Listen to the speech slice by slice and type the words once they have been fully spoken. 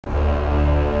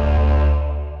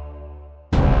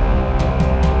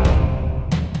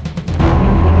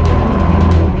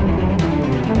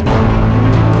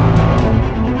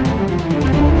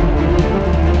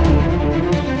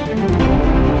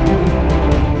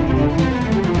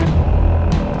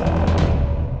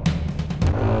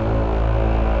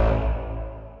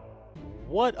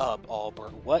What up, all bro?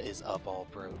 What is up, all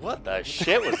bro? What the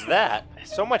shit was that?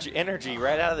 So much energy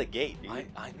right out of the gate, dude.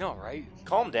 I know, right?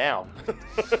 Calm down.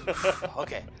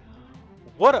 Okay.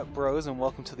 What up, bros, and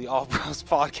welcome to the All Bros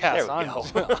Podcast.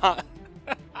 There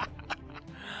we go.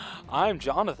 I'm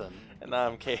Jonathan. And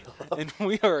I'm Caleb. And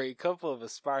we are a couple of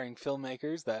aspiring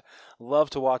filmmakers that love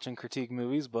to watch and critique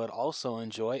movies, but also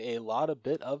enjoy a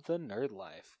bit of the nerd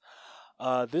life.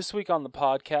 This week on the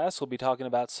podcast, we'll be talking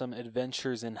about some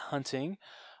adventures in hunting.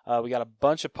 We got a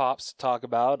bunch of pops to talk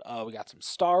about. We got some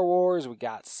Star Wars. We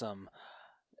got some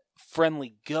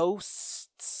friendly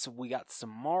ghosts. We got some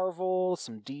Marvel,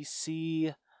 some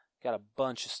DC. Got a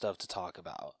bunch of stuff to talk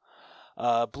about.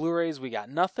 Blu-rays, we got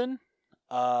nothing.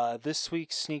 This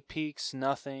week's sneak peeks,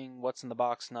 nothing. What's in the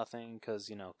box, nothing. Because,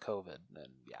 COVID.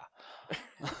 And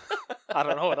yeah. I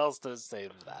don't know what else to say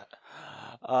to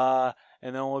that.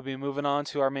 And then we'll be moving on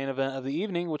to our main event of the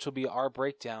evening, which will be our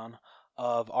breakdown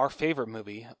of our favorite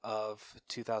movie of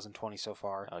 2020 so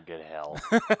far. Oh, good hell.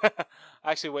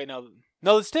 Actually, wait, no,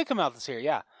 this did come out this year.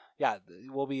 Yeah,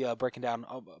 we'll be breaking down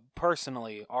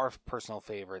personally our personal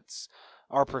favorite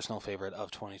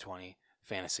of 2020,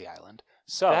 Fantasy Island.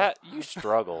 So that you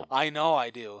struggled. I know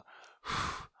I do.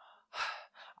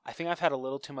 I think I've had a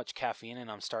little too much caffeine,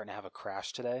 and I'm starting to have a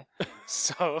crash today.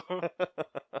 So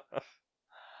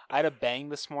I had a bang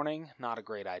this morning. Not a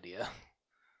great idea.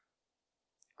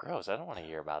 Gross. I don't want to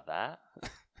hear about that.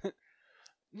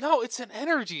 No, it's an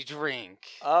energy drink.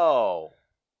 Oh.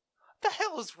 What the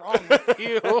hell is wrong with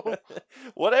you?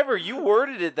 Whatever. You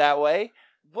worded it that way.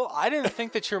 Well, I didn't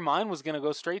think that your mind was going to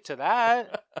go straight to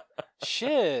that.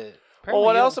 Shit. Well,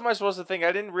 what else am I supposed to think?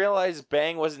 I didn't realize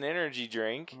Bang was an energy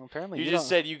drink. Well, apparently you just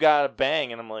said you got a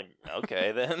Bang, and I'm like,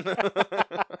 okay, then.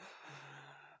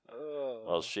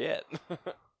 Well, shit.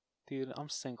 Dude, I'm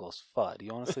single as fuck. Do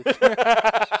you want to say?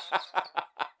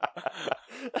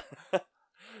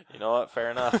 You know what? Fair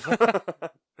enough.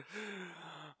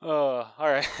 All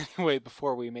right. Anyway,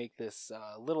 before we make this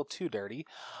a little too dirty,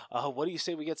 what do you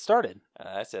say we get started?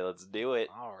 I say let's do it.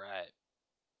 All right.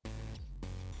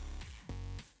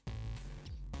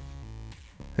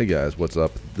 Hey guys, what's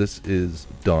up? This is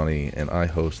Donnie, and I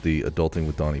host the Adulting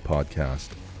with Donnie podcast.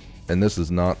 And this is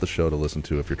not the show to listen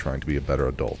to if you're trying to be a better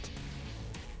adult.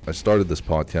 I started this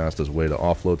podcast as a way to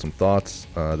offload some thoughts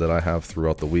that I have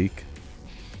throughout the week.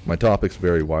 My topics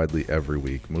vary widely every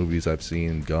week. Movies I've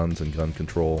seen, guns and gun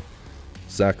control,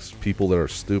 sex, people that are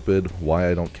stupid,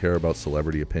 why I don't care about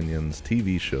celebrity opinions,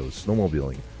 TV shows,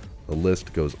 snowmobiling. The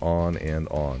list goes on and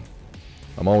on.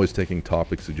 I'm always taking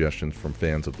topic suggestions from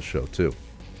fans of the show too.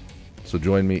 So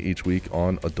join me each week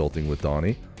on Adulting with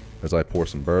Donnie as I pour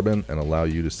some bourbon and allow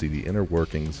you to see the inner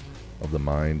workings of the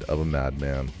mind of a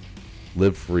madman.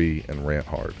 Live free and rant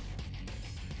hard.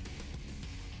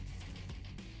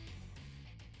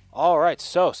 All right,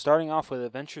 so starting off with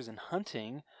Adventures in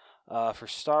Hunting, for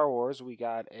Star Wars, we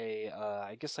got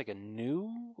I guess like a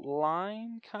new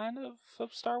line kind of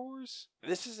Star Wars.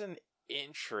 This is an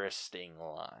interesting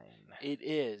line. It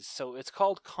is. So it's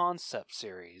called Concept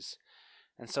Series.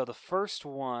 And so the first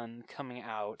one coming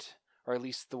out, or at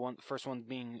least the first one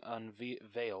being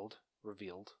revealed.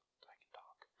 I can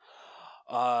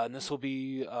talk. And this will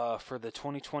be for the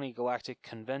 2020 Galactic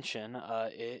Convention.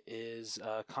 It is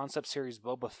Concept Series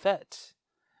Boba Fett,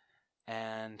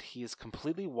 and he is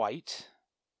completely white.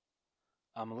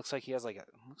 It looks like he has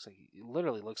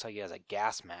literally looks like he has a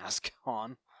gas mask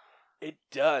on. It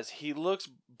does. He looks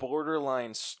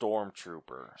borderline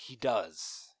stormtrooper. He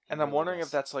does. And I'm wondering if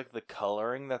that's like the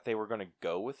coloring that they were going to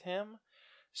go with him.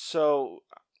 So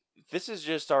this is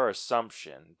just our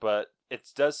assumption, but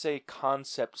it does say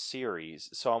concept series.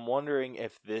 So I'm wondering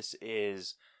if this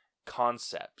is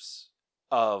concepts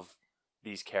of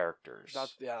these characters.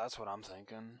 That's what I'm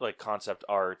thinking. Like concept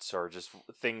arts or just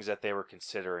things that they were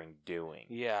considering doing.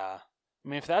 Yeah. I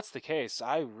mean, if that's the case,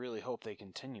 I really hope they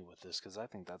continue with this because I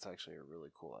think that's actually a really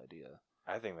cool idea.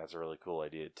 I think that's a really cool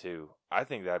idea too. I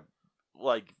think that,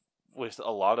 like, with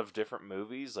a lot of different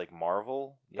movies, like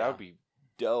Marvel, that would be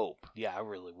dope. Yeah, I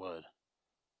really would.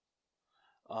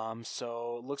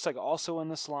 So it looks like also in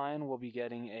this line we'll be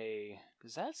getting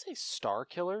does that say Star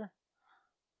Killer?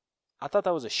 I thought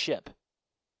that was a ship.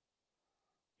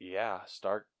 Yeah,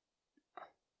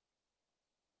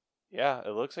 Yeah,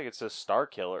 it looks like it says Star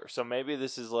Killer. So maybe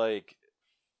this is like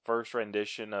first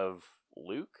rendition of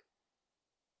Luke?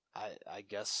 I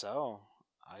guess so.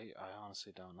 I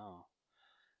honestly don't know.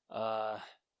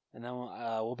 And then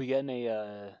we'll be getting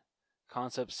a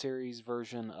concept series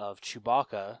version of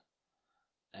Chewbacca,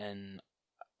 and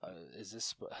is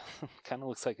this kind of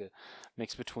looks like a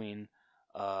mix between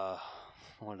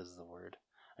what is the word?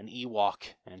 An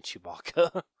Ewok and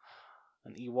Chewbacca.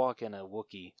 an Ewok and a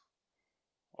Wookiee.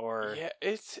 Or yeah,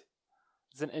 it's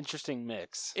an interesting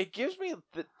mix. it gives me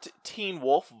the Teen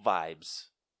Wolf vibes.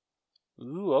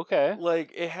 Ooh, okay.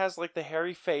 Like, it has, like, the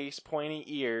hairy face, pointy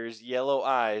ears, yellow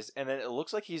eyes, and then it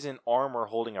looks like he's in armor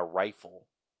holding a rifle.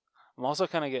 I'm also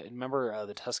kind of getting... Remember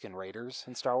the Tusken Raiders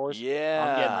in Star Wars? Yeah.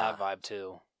 I'm getting that vibe,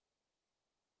 too.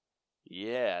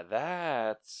 Yeah,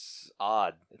 that's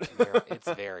odd.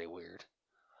 It's very weird.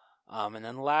 And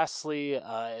then lastly,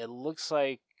 it looks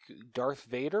like Darth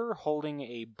Vader holding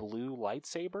a blue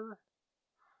lightsaber.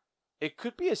 It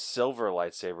could be a silver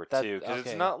lightsaber, too, because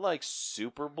okay. it's not, like,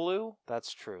 super blue.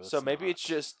 That's true. So maybe it's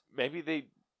just... Maybe they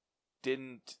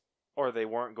didn't... Or they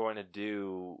weren't going to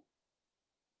do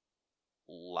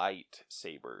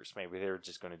lightsabers. Maybe they were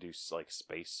just going to do, like,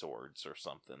 space swords or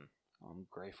something. I'm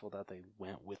grateful that they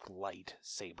went with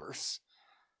lightsabers.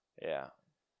 Yeah.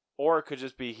 Or it could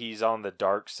just be he's on the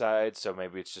dark side, so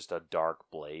maybe it's just a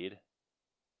dark blade.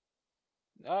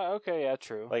 Okay, yeah,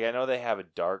 true. Like, I know they have a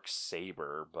dark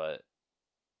saber, but...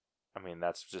 I mean,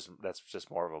 that's just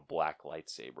more of a black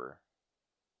lightsaber.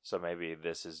 So maybe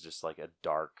this is just like a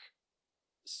dark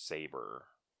saber.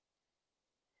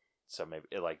 So maybe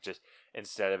it like just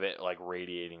instead of it like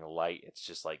radiating light, it's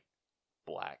just like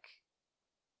black.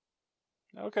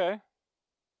 Okay.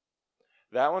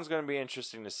 That one's going to be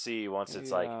interesting to see once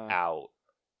it's like out.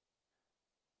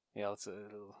 Yeah, let's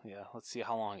see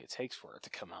how long it takes for it to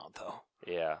come out though.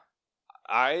 Yeah.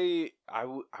 I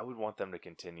would want them to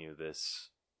continue this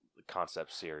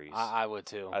concept series. I would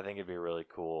too. I think it'd be really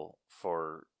cool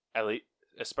for at least,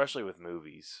 especially with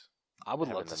movies. I would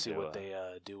love to see what they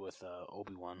do with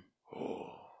Obi-Wan.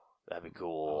 Oh, that'd be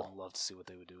cool. I'd love to see what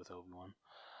they would do with Obi-Wan.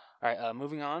 All right,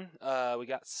 moving on. We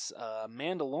got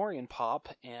Mandalorian pop,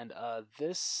 and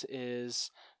this is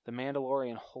the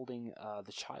Mandalorian holding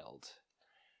the child.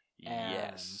 And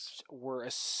yes, we're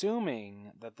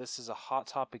assuming that this is a Hot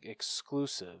Topic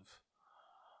exclusive.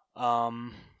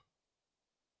 And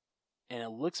it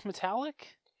looks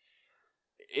metallic?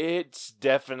 It's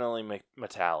definitely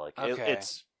metallic. Okay.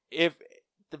 It's if at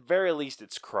the very least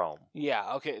it's chrome.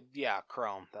 Yeah, okay. Yeah,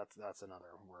 chrome. That's another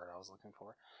word I was looking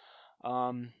for.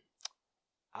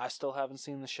 I still haven't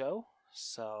seen the show,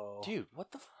 so... Dude,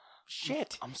 what the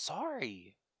shit? I'm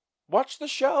sorry. Watch the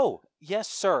show. Yes,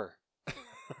 sir.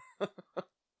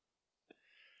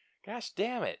 Gosh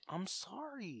damn it. I'm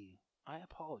sorry. I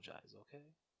apologize, okay?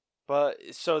 But,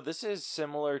 so this is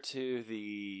similar to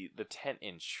the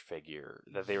 10-inch figure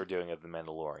that they were doing of the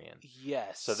Mandalorian.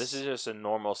 Yes. So this is just a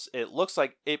normal... It looks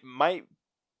like it might...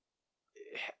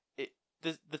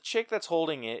 The chick that's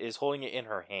holding it is holding it in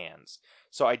her hands.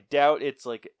 So I doubt it's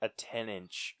like a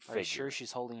 10-inch figure. Are you sure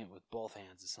she's holding it with both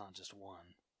hands? It's not just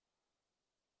one.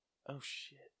 Oh,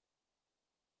 shit.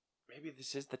 Maybe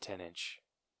this is the 10-inch.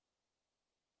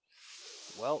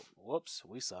 Well, whoops.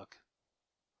 We suck.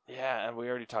 Yeah, and we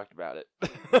already talked about it.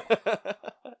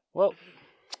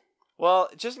 Well,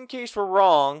 just in case we're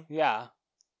wrong. Yeah.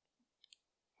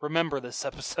 Remember this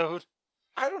episode.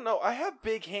 I don't know. I have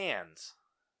big hands.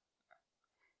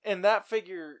 And that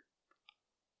figure,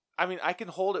 I mean, I can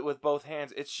hold it with both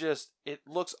hands. It's just, it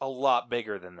looks a lot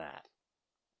bigger than that.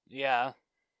 Yeah.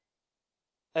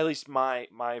 At least my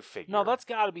figure. No, that's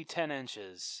got to be 10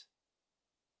 inches.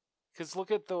 Because look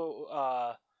at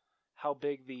the, how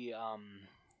big the,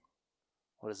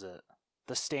 what is it?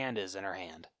 The stand is in her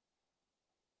hand.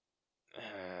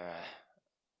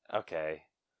 Okay.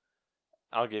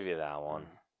 I'll give you that one.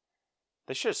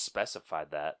 They should have specified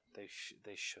that. They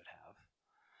should have.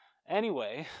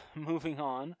 Anyway, moving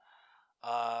on.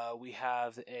 We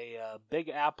have a Big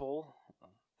Apple. I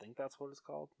think that's what it's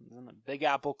called. Isn't it? Big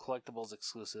Apple Collectibles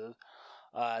exclusive.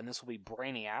 And this will be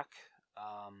Brainiac.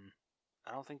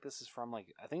 I don't think this is from I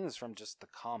think this is from just the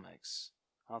comics.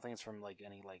 I don't think it's from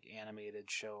any animated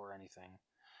show or anything.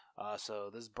 So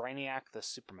this is Brainiac, the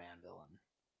Superman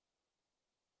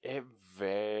villain.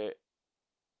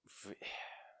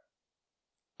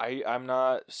 I'm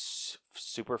not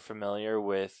super familiar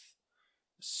with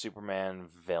Superman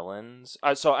villains.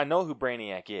 So I know who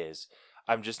Brainiac is.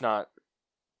 I'm just not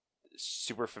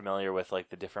super familiar with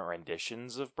the different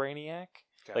renditions of Brainiac.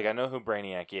 Okay. I know who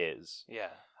Brainiac is. Yeah.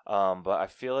 But I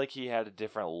feel like he had a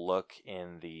different look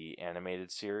in the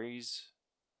animated series.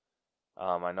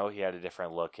 I know he had a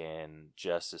different look in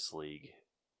Justice League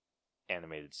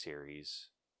animated series.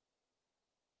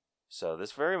 So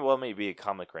this very well may be a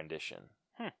comic rendition.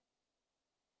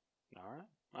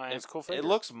 Alright. It's cool figure. It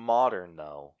looks modern,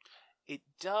 though. It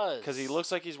does. Because he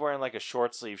looks like he's wearing a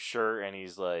short sleeve shirt and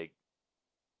he's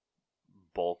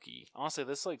bulky. Honestly,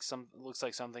 this looks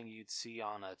like something you'd see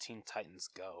on Teen Titans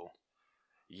Go.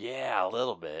 Yeah, a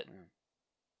little bit.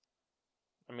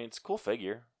 I mean, it's a cool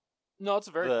figure. No, it's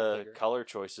a very cool The figure. color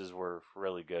choices were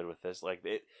really good with this. Like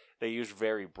they used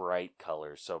very bright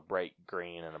colors, so bright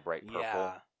green and a bright purple.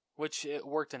 Yeah, which it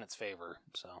worked in its favor.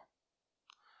 So, all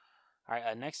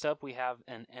right. Next up, we have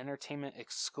an Entertainment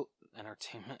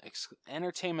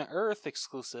Earth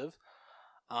exclusive.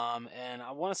 And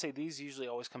I want to say these usually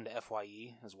always come to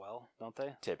FYE as well, don't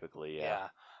they? Typically, yeah.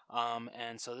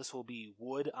 And so this will be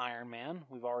Wood Iron Man.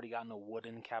 We've already gotten a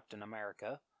wooden Captain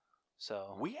America.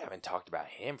 So We haven't talked about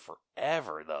him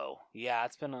forever, though. yeah,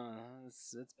 it's been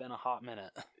a hot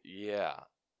minute. Yeah.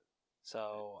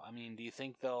 So I mean, do you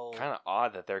think they'll? Kind of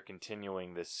odd that they're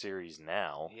continuing this series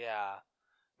now. Yeah.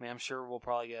 I mean, I'm sure we'll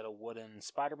probably get a wooden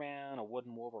Spider-Man, a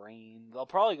wooden Wolverine. They'll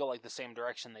probably go like the same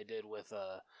direction they did with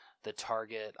the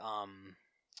Target.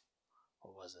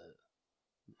 What was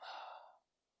it?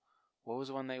 What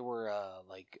was when they were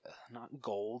like not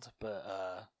gold,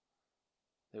 but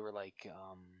they were like it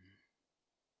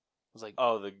was like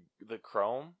the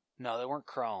Chrome. no, they weren't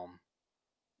chrome.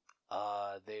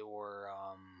 They were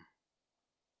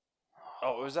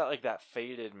Oh, was that like that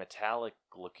faded metallic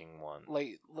looking one?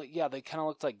 like yeah, they kind of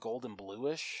looked like gold and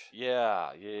bluish.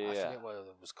 Yeah. I forget what it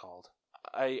was called.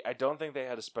 I don't think they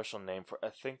had a special name for. I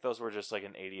think those were just like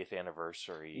an 80th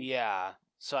anniversary. Yeah.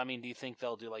 So I mean, do you think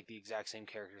they'll do like the exact same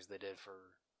characters they did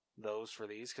for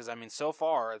these? Because I mean, so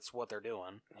far it's what they're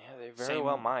doing. Yeah, they very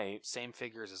well might. Same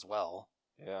figures as well.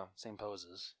 Yeah. Same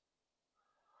poses.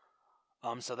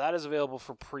 So that is available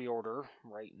for pre-order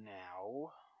right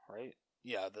now, right?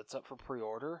 Yeah, that's up for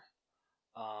pre-order.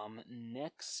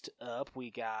 Next up, we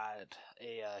got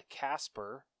a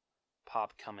Casper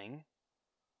pop coming.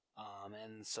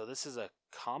 And so this is a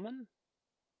common.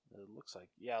 It looks like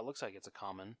it's a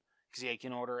common. Because you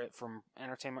can order it from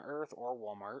Entertainment Earth or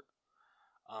Walmart.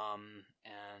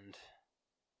 And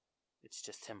it's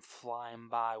just him flying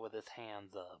by with his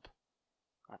hands up.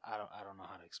 I don't know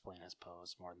how to explain his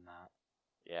pose more than that.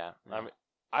 Yeah. Yeah.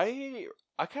 I mean,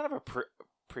 I kind of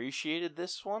appreciated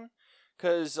this one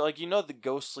because, like, the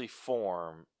ghostly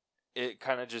form, it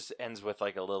kind of just ends with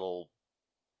like a little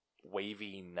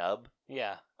wavy nub.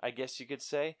 Yeah, I guess you could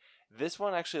say. This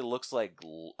one actually looks like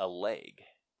a leg.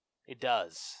 it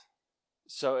does.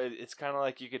 So it's kind of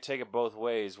like you could take it both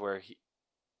ways. Where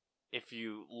if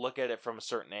you look at it from a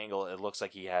certain angle, it looks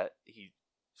like he's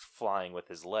flying with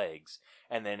his legs,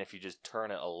 and then if you just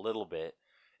turn it a little bit,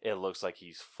 it looks like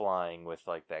he's flying with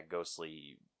like that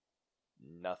ghostly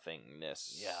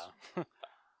nothingness. Yeah.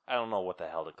 I don't know what the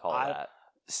hell to call that.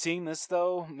 Seeing this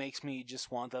though makes me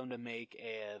just want them to make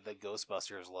the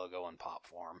Ghostbusters logo in pop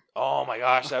form. Oh my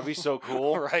gosh, that'd be so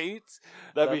cool. Right?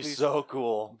 That'd be so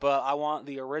cool. But I want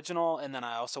the original, and then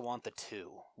I also want the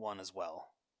 1 as well.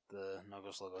 The No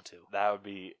Ghost logo 2. That would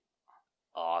be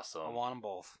awesome. I want them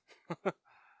both.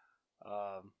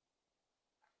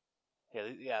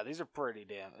 Yeah, these are pretty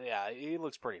damn. Yeah, he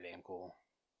looks pretty damn cool.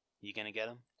 You gonna get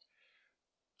him?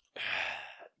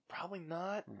 Probably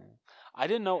not. I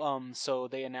didn't know. So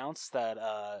they announced that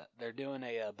they're doing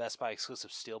a Best Buy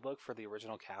exclusive steelbook for the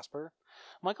original Casper.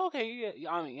 I'm like, okay,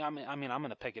 yeah, I mean, I'm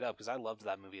gonna pick it up because I loved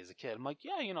that movie as a kid. I'm like,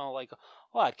 yeah, like,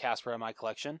 I had Casper in my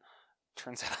collection.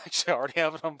 Turns out I actually already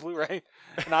have it on Blu-ray,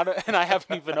 and I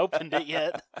haven't even opened it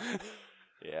yet.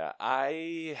 Yeah,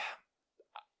 I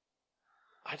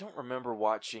don't remember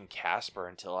watching Casper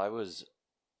until I was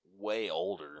way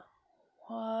older.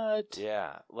 What?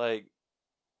 Yeah, like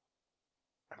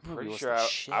I'm pretty sure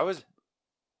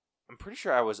I'm pretty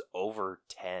sure I was over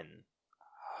 10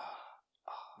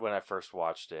 when I first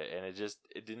watched it, and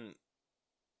it didn't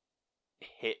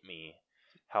hit me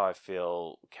how I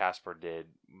feel Casper did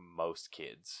most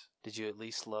kids. Did you at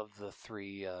least love the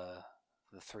three other?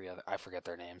 I forget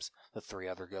their names. The 3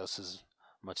 other ghosts as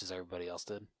much as everybody else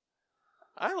did.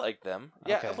 I liked them.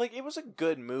 Yeah, Okay. like it was a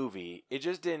good movie. It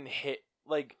just didn't hit.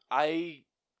 Like I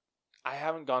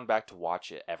haven't gone back to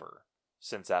watch it ever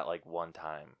since that like one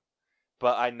time.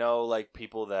 But I know like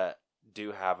people that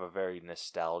do have a very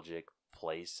nostalgic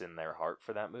place in their heart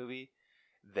for that movie.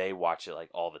 They watch it like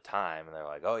all the time, and they're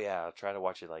like, "Oh yeah, I'll try to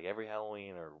watch it like every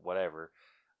Halloween or whatever."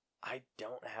 I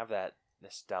don't have that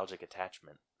nostalgic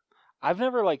attachment. I've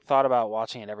never like thought about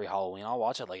watching it every Halloween. I'll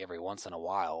watch it like every once in a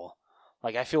while.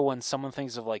 Like I feel when someone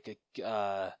thinks of like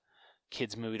a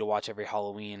kids movie to watch every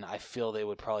Halloween, I feel they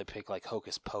would probably pick like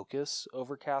Hocus Pocus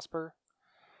over Casper.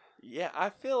 Yeah, I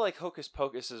feel like Hocus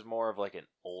Pocus is more of like an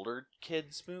older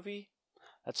kids movie.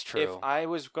 That's true. If I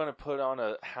was going to put on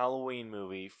a Halloween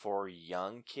movie for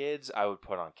young kids, I would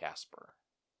put on Casper.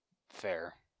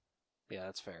 Fair. Yeah,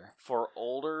 that's fair. For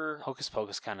older, Hocus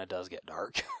Pocus kind of does get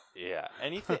dark. yeah.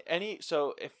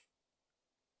 So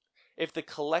if the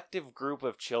collective group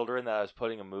of children that I was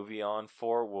putting a movie on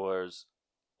for was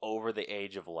over the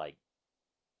age of like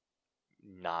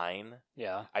 9,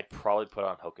 Yeah. I'd probably put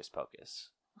on Hocus Pocus.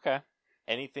 Okay.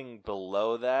 Anything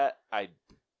below that,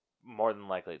 more than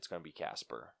likely it's going to be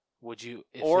Casper. Would you...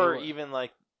 Or even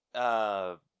like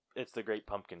It's the Great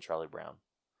Pumpkin, Charlie Brown.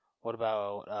 What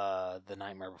about The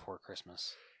Nightmare Before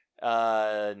Christmas?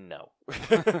 No.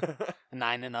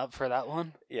 9 and up for that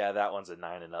one? Yeah, that one's a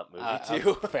 9 and up movie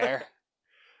too. Fair.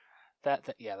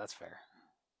 Yeah, that's fair.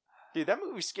 Dude, that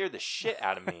movie scared the shit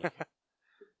out of me.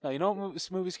 No, you know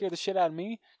what movie scared the shit out of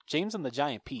me? James and the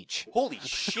Giant Peach. Holy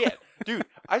shit. Dude,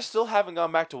 I still haven't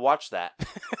gone back to watch that.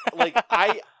 Like,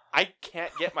 I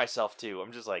can't get myself to.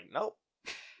 I'm just like, nope.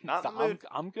 Not in the mood.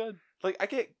 I'm good. Like, I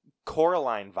get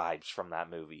Coraline vibes from that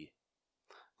movie.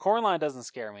 Coraline doesn't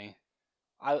scare me.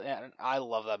 I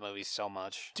love that movie so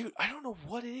much. Dude, I don't know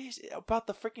what it is about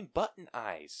the freaking button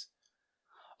eyes.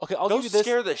 Okay, I'll Those give you this.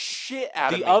 scare the shit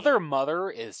out of me. The other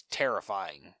mother is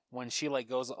terrifying when she like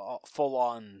goes full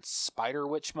on spider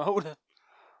witch mode.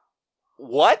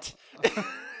 What?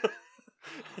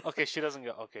 Okay, she doesn't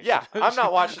go. Okay. Yeah, I'm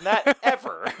not watching that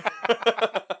ever.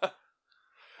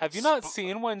 Have you not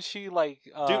seen when she like?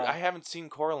 Dude, I haven't seen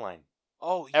Coraline.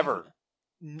 Oh, ever.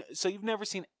 So you've never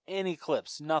seen any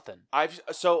clips? Nothing. I've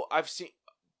seen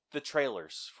the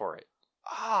trailers for it.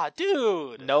 Ah,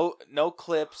 dude. No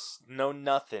clips, no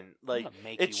nothing. Like,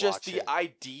 it's just the it.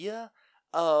 idea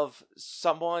of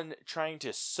someone trying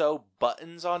to sew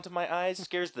buttons onto my eyes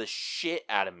scares the shit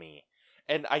out of me.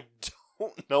 And I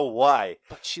don't know why.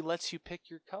 But she lets you pick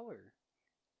your color.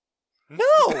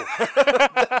 No!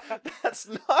 That's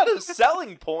not a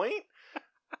selling point.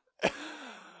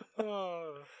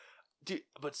 Dude,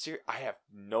 but seriously, I have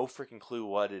no freaking clue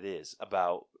what it is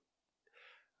about.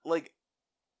 Like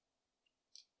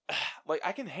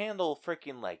I can handle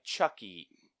freaking like Chucky,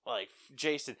 like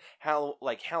Jason,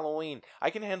 Halloween. I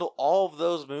can handle all of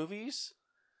those movies.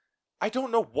 I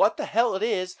don't know what the hell it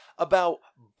is about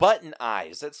button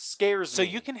eyes that scares me. So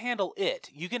you can handle it.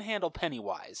 You can handle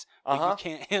Pennywise, but you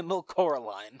can't handle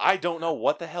Coraline. I don't know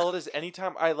what the hell it is.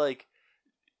 Anytime I like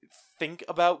think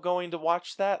about going to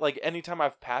watch that, like anytime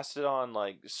I've passed it on,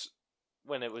 like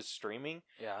when it was streaming,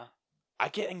 yeah, I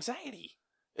get anxiety.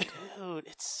 Dude,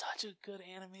 it's such a good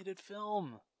animated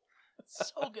film.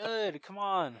 It's so good. Come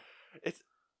on.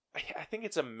 I think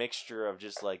it's a mixture of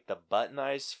just like the button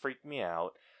eyes freak me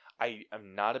out. I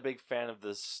am not a big fan of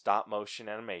the stop motion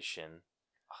animation.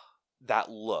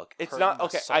 That look. It's not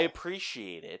okay. I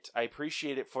appreciate it. I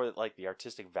appreciate it for like the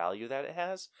artistic value that it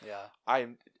has. Yeah.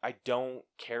 I don't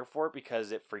care for it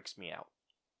because it freaks me out.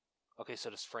 Okay, so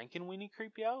does Frankenweenie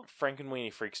creep you out?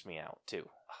 Frankenweenie freaks me out too.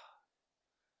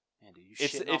 Man, dude, you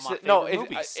shitting on my favorite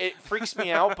movies. It freaks me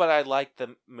out, but I like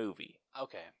the movie.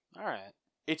 Okay, all right.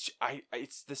 It's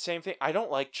the same thing. I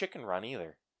don't like Chicken Run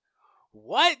either.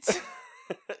 What?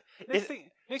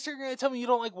 Next you're gonna tell me you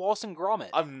don't like Wallace and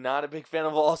Gromit. I'm not a big fan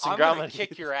of Wallace and Gromit. I'm gonna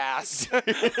kick your ass.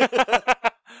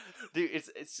 Dude,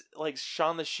 it's like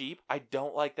Shaun the Sheep. I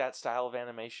don't like that style of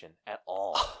animation at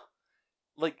all.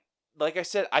 Like I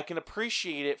said, I can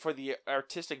appreciate it for the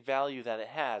artistic value that it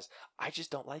has. I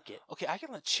just don't like it. Okay, I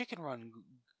can let Chicken Run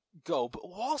go, but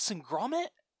Wallace and Gromit?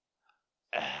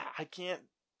 I can't.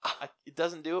 It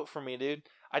doesn't do it for me, dude.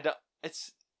 I don't.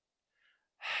 It's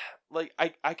like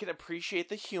I can appreciate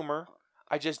the humor.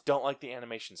 I just don't like the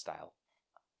animation style.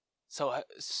 So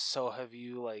have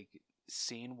you like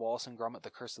seen Wallace and Gromit: The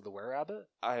Curse of the Were-Rabbit?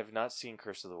 I have not seen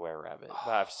Curse of the Were-Rabbit,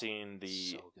 but I've seen the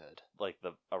so good, like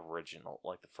the original,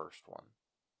 like the first one.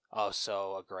 Oh,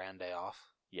 so A Grand Day Off?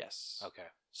 Yes. Okay.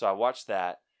 So I watched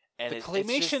that, and the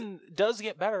claymation does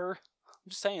get better. I'm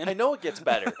just saying. I know it gets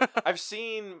better. I've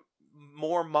seen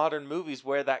more modern movies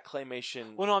where that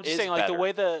claymation. Well, no, I'm just saying, like better. the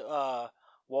way that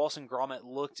Wallace and Gromit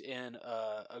looked in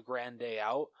A Grand Day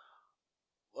Out.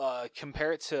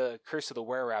 Compare it to Curse of the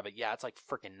Were-Rabbit, yeah, it's like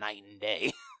freaking night and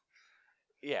day.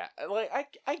 Yeah,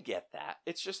 like I get that.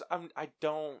 It's just I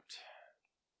don't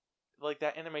like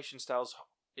that animation style's.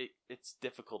 It's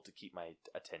difficult to keep my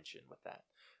attention with that.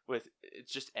 With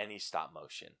it's just any stop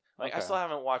motion. Like I still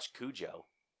haven't watched Cujo.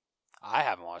 I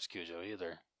haven't watched Cujo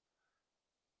either.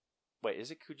 Wait, is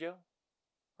it Cujo?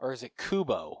 Or is it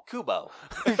Kubo? Kubo.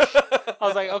 I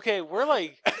was like, okay, we're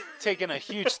like taking a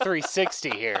huge 360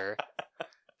 here.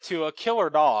 To a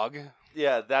killer dog.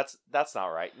 Yeah, that's not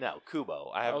right. No,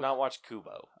 Kubo. I have not watched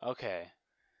Kubo. Okay.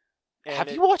 And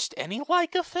have you watched any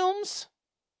Laika films?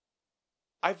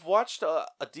 I've watched a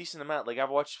decent amount. Like, I've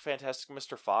watched Fantastic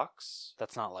Mr. Fox.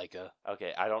 That's not Laika.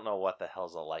 Okay, I don't know what the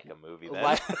hell's a Laika movie then.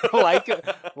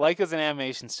 Laika's an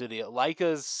animation studio.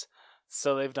 Laika's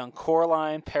So they've done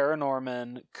Coraline,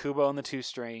 Paranorman, Kubo and the Two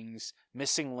Strings,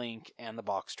 Missing Link, and the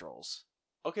Box Trolls.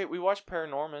 Okay, we watched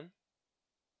Paranorman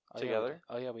together.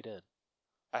 Yeah, we did.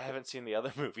 I haven't seen the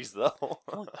other movies, though.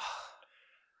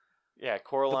 Yeah,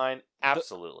 Coraline,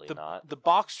 absolutely not. The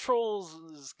Box Trolls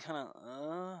is kind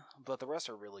of, but the rest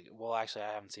are really good. Well, actually,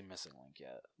 I haven't seen Missing Link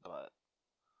yet, but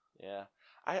yeah,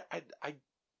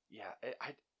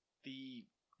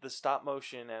 the stop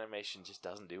motion animation just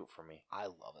doesn't do it for me. I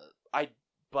love it.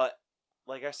 But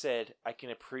like I said, I can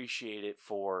appreciate it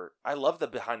for. I love the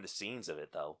behind the scenes of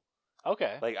it, though.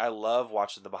 Okay, Like I love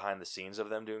watching the behind the scenes of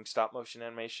them doing stop motion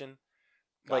animation.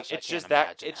 Gosh, Like it's just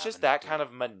that kind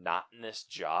of monotonous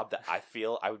job that I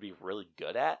feel I would be really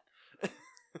good at.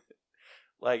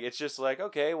 Like it's just like,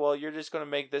 okay, well, you're just gonna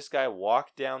make this guy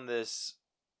walk down this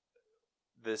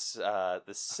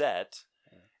set.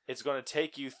 It's gonna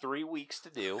take you 3 weeks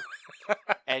to do,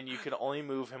 and you can only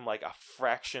move him like a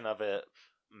fraction of a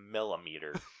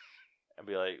millimeter. And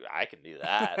be like, I can do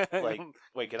that. Like,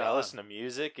 wait, can I listen to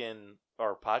music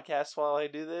or podcasts while I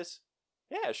do this?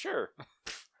 Yeah, sure.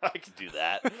 I can do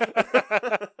that.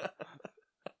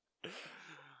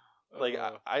 Like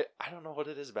I don't know what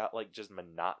it is about like just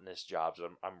monotonous jobs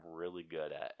I'm really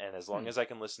good at, and as long as I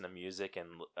can listen to music and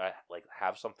like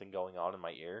have something going on in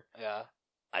my ear, yeah,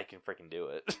 I can freaking do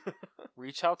it.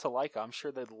 Reach out to Leica. I'm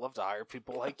sure they'd love to hire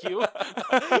people like you.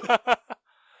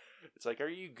 It's like, are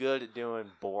you good at doing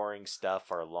boring stuff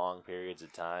for long periods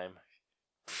of time?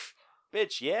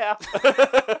 Bitch, yeah.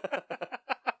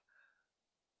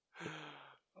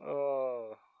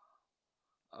 Oh,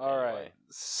 all Anyway.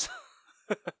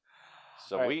 right.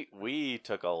 So All right. we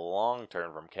took a long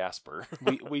turn from Casper.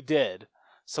 we did.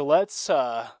 So let's.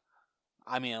 I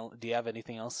mean, do you have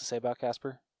anything else to say about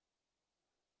Casper?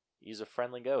 He's a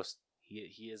friendly ghost.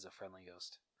 He is a friendly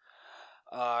ghost.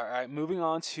 All right, moving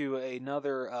on to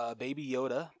another Baby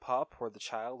Yoda pop, or the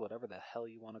child, whatever the hell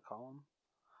you want to call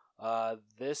him.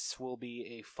 This will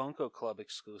be a Funko Club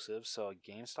exclusive, so a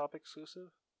GameStop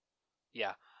exclusive.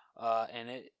 Yeah, and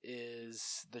it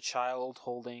is the child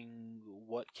holding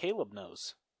what Caleb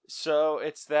knows. So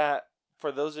it's that,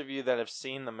 for those of you that have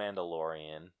seen The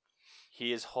Mandalorian,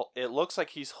 he is. It looks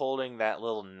like he's holding that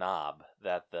little knob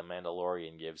that the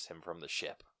Mandalorian gives him from the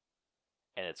ship.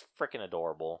 And it's freaking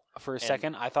adorable. For a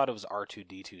second, I thought it was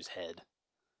R2-D2's head.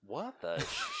 What the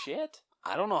shit?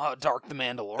 I don't know how dark The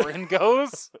Mandalorian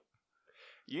goes.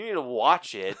 You need to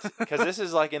watch it, because this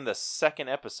is like in the second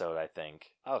episode, I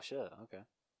think. Oh, shit, okay.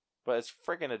 But it's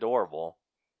freaking adorable.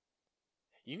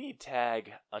 You need to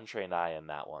tag Untrained Eye in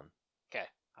that one. Okay,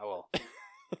 I will.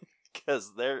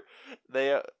 Because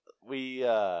we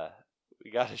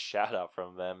got a shout out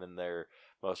from them in their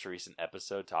most recent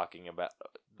episode talking about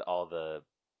all the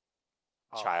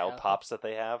child pops that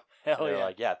they have. Hell and they're yeah.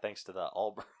 like, yeah, thanks to the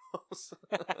Allbros.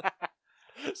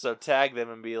 So tag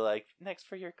them and be like, next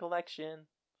for your collection.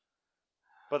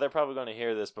 But they're probably going to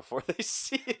hear this before they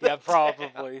see it. Yeah,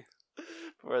 probably.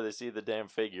 Before they see the damn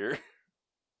figure.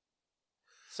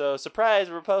 So surprise,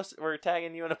 we're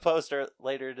tagging you in a poster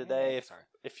later today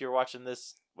if you're watching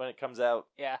this when it comes out.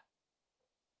 Yeah.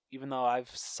 Even though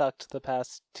I've sucked the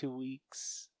past 2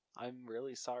 weeks, I'm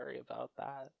really sorry about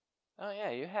that. Oh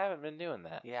yeah, you haven't been doing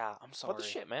that. Yeah, I'm sorry. What the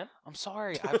shit, man? I'm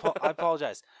sorry. I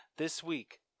apologize. This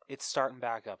week, it's starting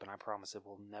back up, and I promise this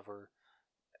will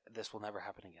never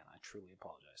happen again. I truly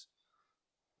apologize.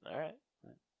 All right.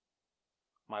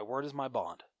 My word is my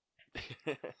bond.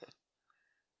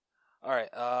 All right,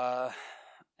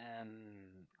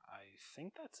 and I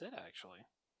think that's it, actually.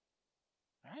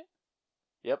 All right.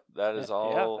 Yep, that is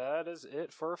all. Yeah, that is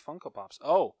it for Funko Pops.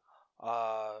 Oh,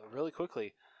 really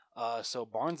quickly, so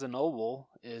Barnes & Noble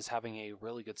is having a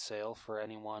really good sale for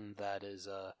anyone that is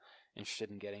interested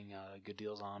in getting good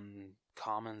deals on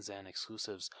commons and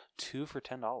exclusives. 2 for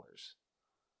 $10.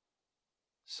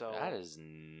 So that is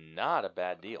not a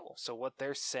bad deal. So what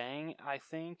they're saying, I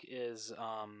think, is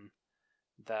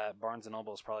that Barnes &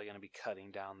 Noble is probably going to be cutting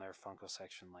down their Funko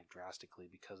section like drastically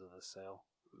because of this sale.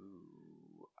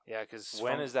 Ooh. Yeah, because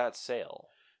when is that sale?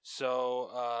 So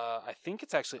I think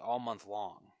it's actually all month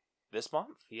long. This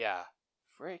month? Yeah.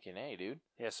 Freaking A, dude.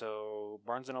 Yeah, so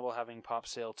Barnes & Noble having pop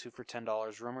sale 2 for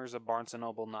 $10. Rumors of Barnes &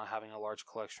 Noble not having a large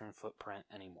collection footprint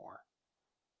anymore.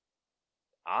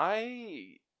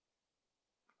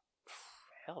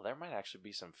 Hell, there might actually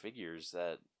be some figures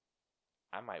that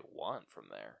I might want from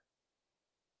there.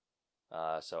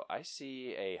 So I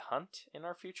see a hunt in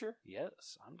our future.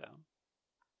 Yes, I'm down.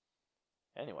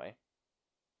 Anyway.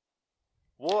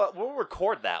 We'll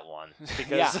record that one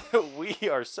because we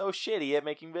are so shitty at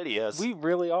making videos. We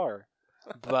really are.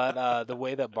 But the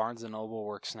way that Barnes & Noble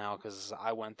works now, because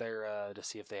I went there to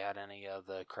see if they had any of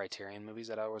the Criterion movies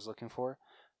that I was looking for.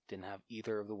 Didn't have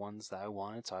either of the ones that I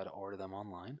wanted, so I had to order them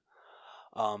online.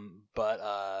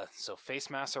 So face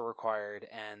masks are required,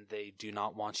 and they do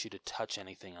not want you to touch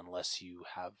anything unless you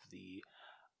have the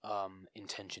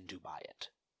intention to buy it.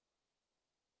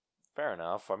 Fair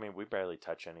enough. I mean, we barely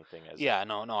touch anything.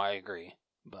 No, I agree.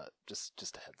 But just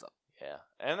a heads up. Yeah,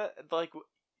 and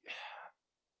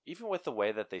even with the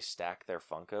way that they stack their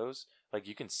Funkos, like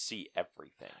you can see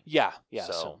everything. Yeah.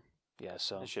 So it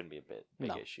shouldn't be a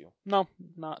big issue. No,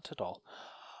 not at all.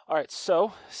 All right,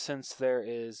 so since there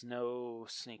is no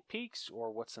sneak peeks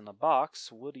or what's in the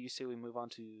box, what do you say we move on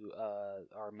to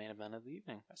our main event of the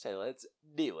evening? I say let's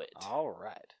do it. All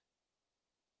right.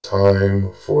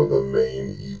 Time for the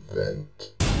main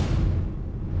event.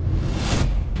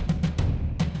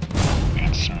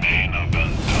 It's main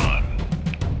event time.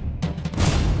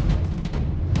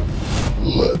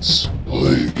 Let's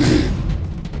play a game.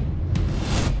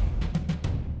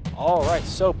 All right,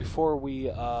 so before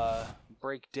we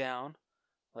break down,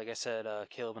 like I said,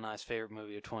 Caleb and I's favorite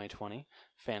movie of 2020,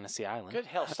 Fantasy Island. Good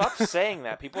hell, stop saying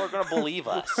that. People are going to believe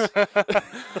us.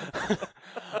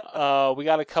 We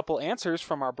got a couple answers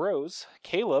from our bros.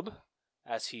 Caleb,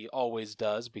 as he always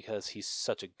does because he's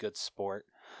such a good sport,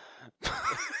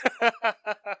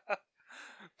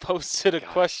 posted a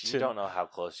question. You don't know how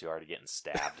close you are to getting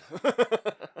stabbed.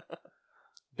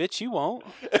 Bitch, you won't.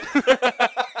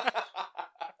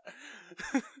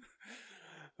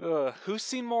 Who's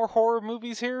seen more horror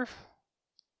movies here?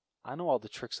 I know all the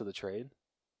tricks of the trade.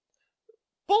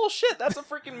 Bullshit, that's a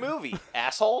freaking movie,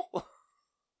 asshole.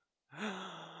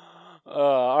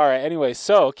 All right, anyway,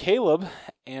 so Caleb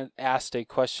asked a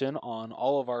question on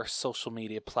all of our social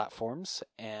media platforms,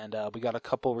 and we got a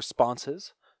couple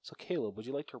responses. So Caleb, would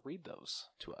you like to read those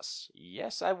to us?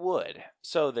 Yes, I would.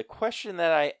 So the question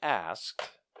that I asked...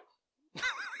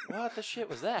 What the shit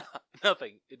was that?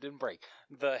 Nothing. It didn't break.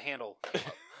 The handle came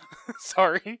up.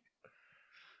 Sorry.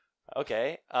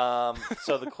 Okay.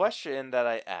 So the question that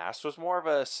I asked was more of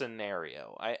a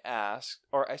scenario. I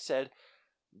said,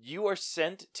 you are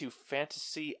sent to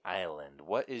Fantasy Island.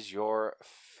 What is your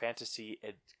fantasy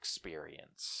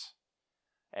experience?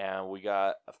 And we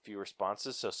got a few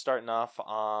responses. So starting off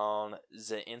on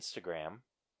the Instagram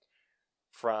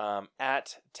from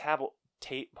 @You're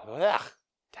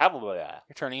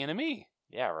turning into me.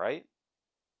 Yeah, right?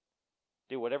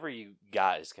 Dude, whatever you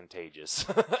got is contagious.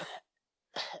 I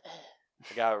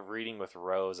got reading with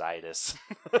rose-itis.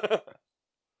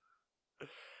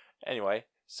 Anyway,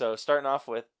 so starting off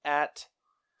with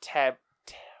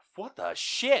what the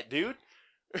shit, dude?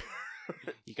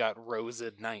 You got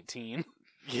Rosid19.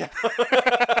 Yeah.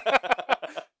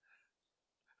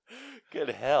 Good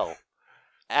hell.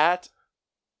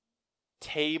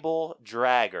 @Table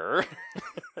Dragger,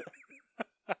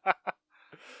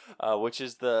 which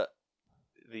is the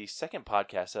second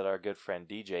podcast that our good friend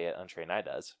DJ at Untrained Eye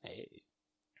does. Hey.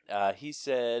 He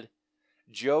said,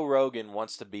 Joe Rogan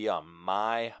wants to be on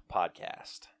my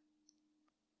podcast.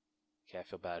 Okay, I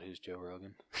feel bad. Who's Joe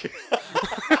Rogan?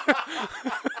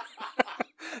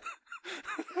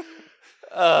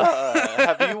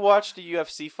 Have you watched a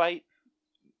UFC fight?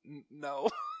 No.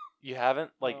 You haven't?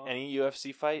 Like any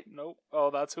UFC fight? Nope. Oh,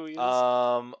 that's who he is?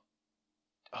 Oh,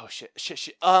 shit.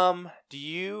 Do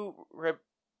you...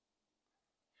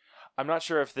 I'm not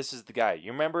sure if this is the guy.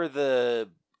 You remember the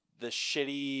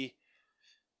shitty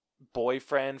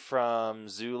boyfriend from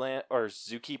Zooland or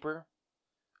Zookeeper?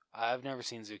 I've never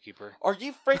seen Zookeeper. Are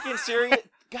you freaking serious?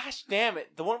 Gosh damn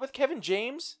it. The one with Kevin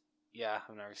James? Yeah,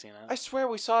 I've never seen it. I swear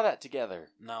we saw that together.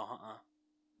 No,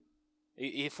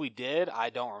 If we did, I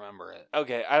don't remember it.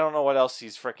 Okay, I don't know what else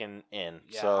he's freaking in.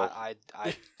 Yeah, so I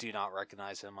do not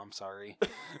recognize him. I'm sorry.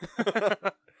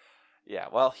 Yeah,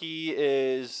 well, he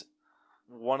is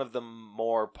one of the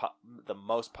the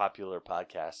most popular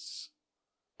podcasts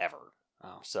ever.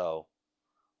 Oh. So,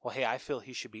 well, hey, I feel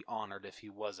he should be honored if he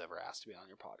was ever asked to be on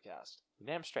your podcast.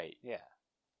 Damn straight. Yeah.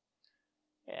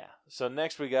 Yeah. So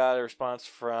next we got a response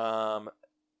from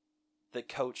the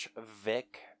coach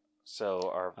Vic.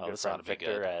 So our good friend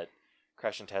Victor at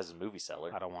Crash and Taz's Movie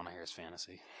Cellar. I don't want to hear his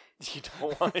fantasy. You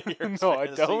don't want to hear his No,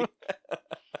 fantasy? I don't.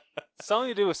 Something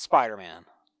to do with Spider-Man.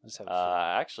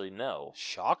 Actually, no.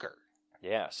 Shocker.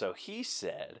 Yeah, so he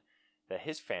said that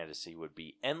his fantasy would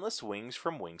be endless wings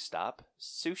from Wingstop,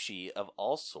 sushi of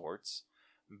all sorts,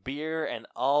 beer and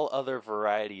all other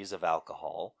varieties of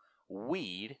alcohol,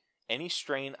 weed, any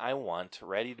strain I want,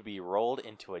 ready to be rolled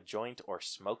into a joint or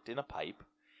smoked in a pipe,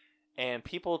 and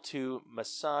people to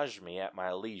massage me at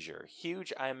my leisure,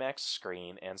 huge IMAX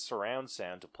screen and surround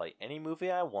sound to play any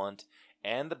movie I want,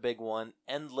 And the big one,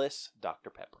 endless Dr.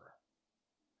 Pepper.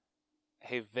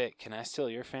 Hey, Vic, can I steal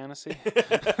your fantasy?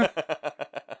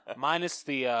 Minus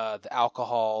the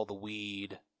alcohol, the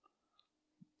weed.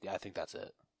 Yeah, I think that's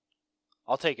it.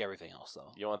 I'll take everything else,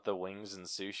 though. You want the wings and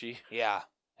sushi? Yeah,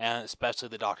 and especially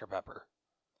the Dr. Pepper.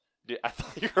 Dude, I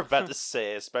thought you were about to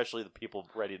say, especially the people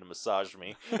ready to massage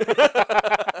me.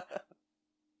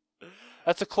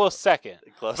 That's a close second.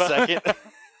 Close second.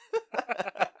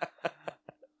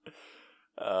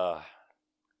 But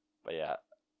yeah.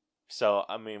 So,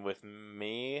 I mean, with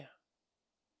me,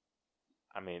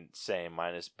 same,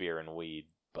 minus beer and weed,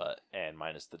 and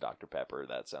minus the Dr. Pepper,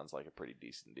 that sounds like a pretty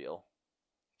decent deal.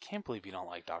 Can't believe you don't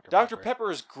like Dr. Pepper. Dr.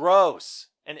 Pepper is gross,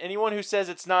 and anyone who says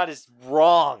it's not is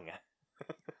wrong.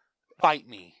 Fight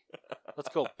me. Let's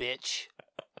go, bitch.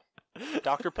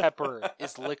 Dr. Pepper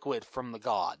is liquid from the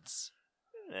gods.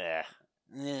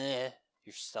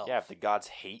 Yourself. Yeah, if the gods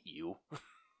hate you.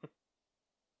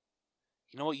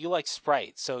 You know what? You like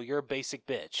Sprite, so you're a basic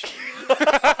bitch.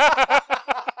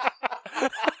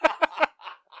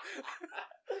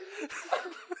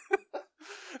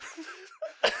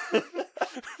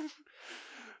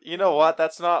 You know what?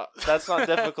 That's not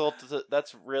difficult.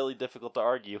 That's really difficult to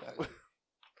argue.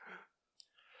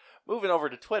 Moving over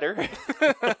to Twitter.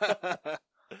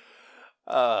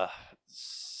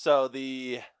 So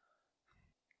their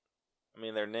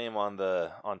name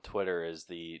on Twitter is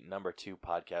the number 2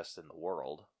 podcast in the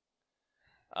world.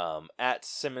 At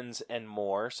Simmons and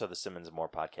More, so the Simmons and More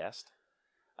podcast.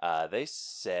 They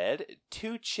said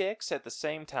 2 chicks at the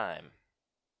same time.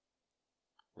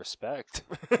 Respect.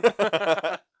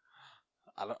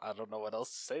 I don't know what else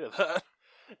to say to that.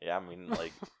 Yeah,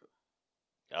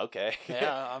 okay.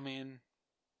 Yeah,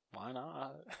 why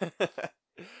not?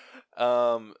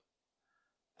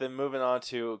 Then moving on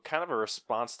to kind of a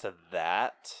response to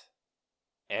that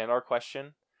and our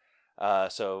question.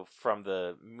 So from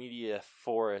the Media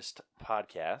Forest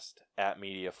podcast at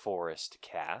Media Forest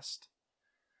Cast,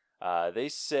 they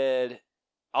said,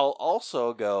 I'll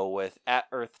also go with At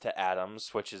Earth to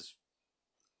Adams, which is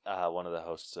one of the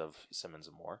hosts of Simmons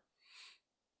and More.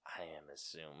 I am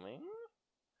assuming.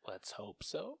 Let's hope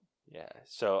so. Yeah.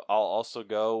 So I'll also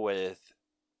go with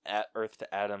At Earth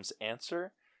to Adams'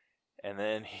 answer. And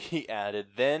then he added,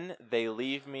 then they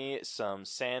leave me some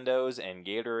Sandoz and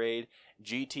Gatorade,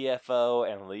 GTFO,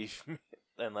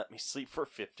 and let me sleep for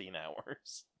 15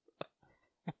 hours.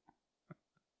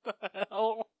 The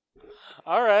hell?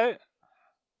 All right.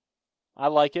 I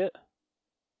like it.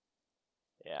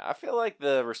 Yeah, I feel like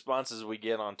the responses we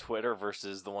get on Twitter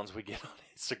versus the ones we get on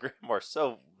Instagram are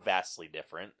so vastly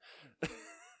different.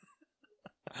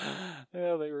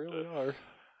 Yeah, they really are.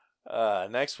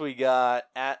 Next we got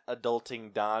at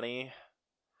Adulting Donnie,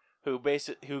 who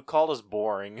called us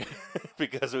boring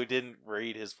because we didn't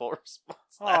read his full response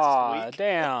last week.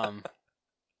 Damn.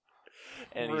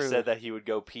 And Rude. He said that he would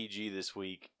go PG this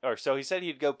week. So he said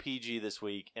he'd go PG this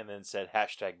week and then said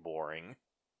 #boring.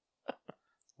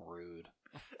 Rude.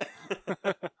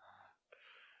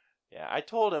 Yeah, I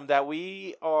told him that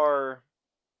we are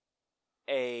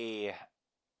a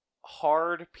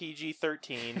hard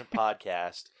PG-13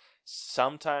 podcast.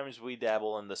 Sometimes we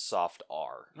dabble in the soft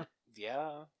R.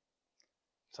 Yeah.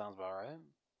 Sounds about right.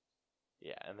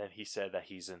 Yeah, and then he said that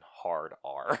he's in hard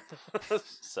R.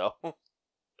 So,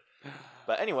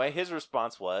 but anyway, his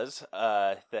response was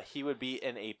that he would be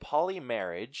in a poly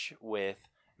marriage with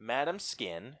Madam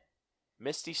Skin,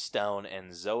 Misty Stone,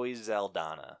 and Zoe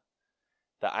Zaldana.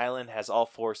 The island has all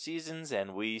 4 seasons,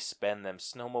 and we spend them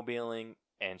snowmobiling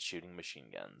and shooting machine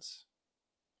guns.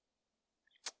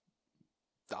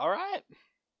 All right.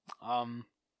 I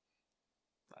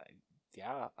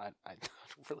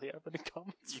don't really have any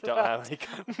comments. You for don't that. have any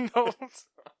comments? No.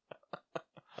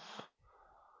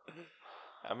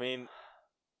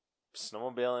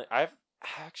 Snowmobiling.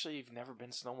 You've never been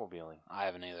snowmobiling. I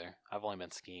haven't either. I've only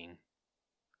been skiing.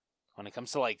 When it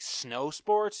comes to snow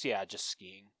sports, yeah, just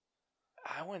skiing.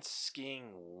 I went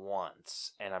skiing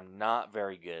once, and I'm not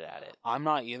very good at it. I'm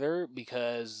not either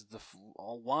because the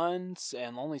once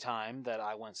and only time that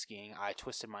I went skiing, I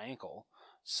twisted my ankle.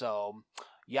 So,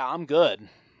 yeah, I'm good.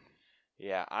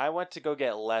 Yeah, I went to go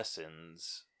get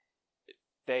lessons.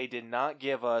 They did not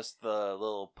give us the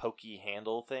little pokey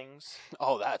handle things.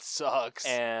 Oh, that sucks.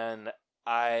 And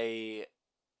I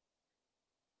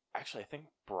think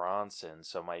Bronson,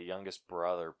 so my youngest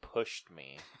brother, pushed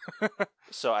me.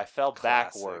 So I fell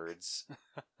backwards.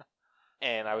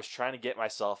 And I was trying to get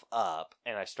myself up,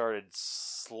 and I started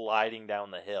sliding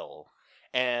down the hill.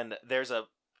 And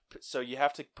so you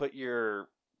have to put your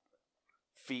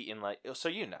feet in like, so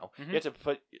you Mhm. have to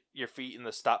put your feet in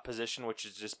the stop position, which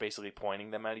is just basically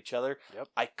pointing them at each other. Yep.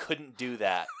 I couldn't do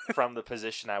that from the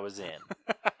position I was in.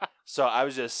 So I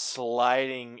was just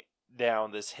sliding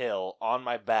down this hill on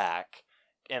my back,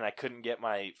 and I couldn't get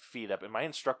my feet up, and my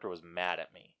instructor was mad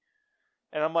at me.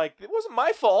 And I'm like, it wasn't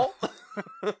my fault.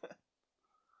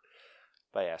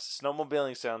 But yeah,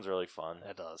 snowmobiling sounds really fun.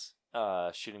 It does.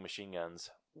 Shooting machine guns,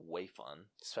 way fun.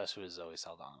 Especially with Zoe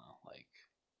Saldana. Like,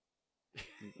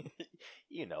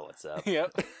 You know what's up.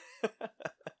 yep.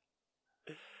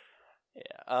 Yeah.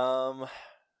 Yeah.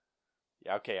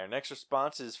 Okay. Our next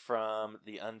response is from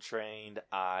the Untrained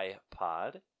Eye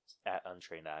Pod at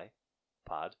Untrained Eye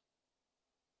Pod.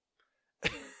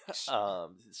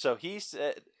 So he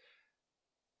said.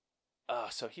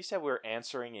 We're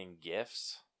answering in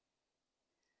GIFs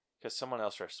because someone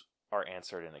else are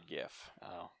answered in a GIF.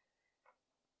 Oh.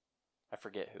 I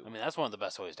forget who. I mean, that's one of the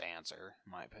best ways to answer,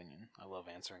 in my opinion. I love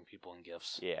answering people in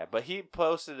GIFs. Yeah, but he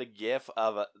posted a GIF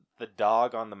of the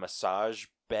dog on the massage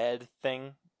bed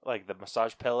thing, like the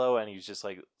massage pillow, and he's just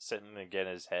like sitting and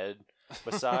getting his head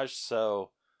massaged.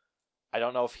 So I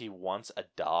don't know if he wants a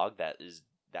dog that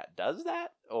does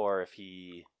that, or if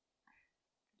he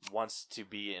wants to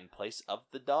be in place of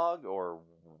the dog, or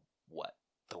what.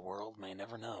 The world may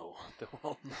never know. The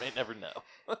world may never know.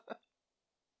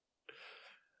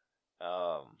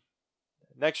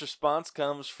 Next response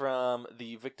comes from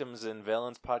the Victims and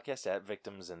Villains podcast at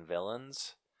Victims and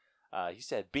Villains. He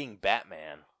said, being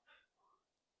Batman.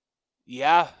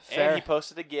 Yeah, fair. And he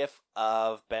posted a GIF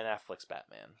of Ben Affleck's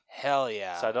Batman. Hell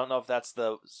yeah. So I don't know if that's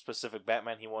the specific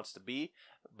Batman he wants to be,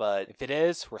 but if it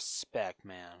is, respect,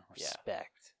 man.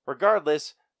 Respect.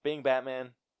 regardless, being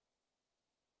Batman,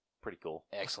 pretty cool.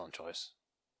 Excellent choice.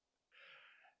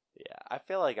 Yeah, I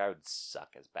feel like I would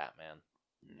suck as Batman.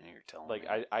 You're telling Like,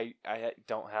 me. I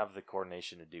don't have the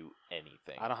coordination to do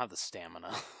anything. I don't have the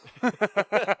stamina.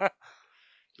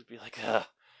 Just be like,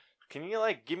 can you,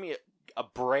 like, give me a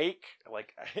break?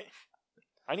 Like,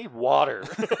 I need water.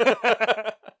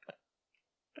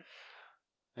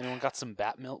 Anyone got some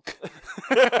bat milk?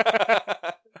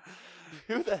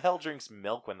 Who the hell drinks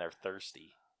milk when they're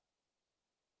thirsty?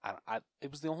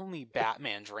 It was the only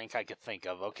Batman drink I could think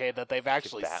of, okay, that they've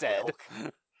actually Bat said.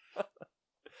 milk.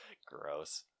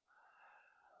 Gross.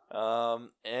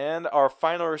 And our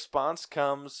final response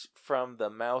comes from the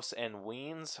Mouse and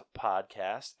Weens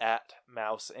podcast at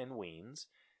Mouse and Weens.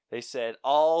 They said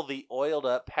all the oiled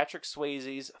up Patrick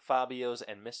Swayze's, Fabio's,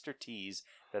 and Mr. T's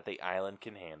that the island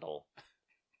can handle.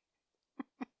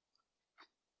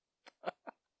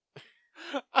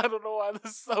 I don't know why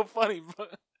this is so funny,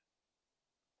 but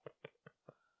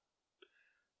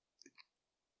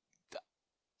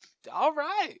all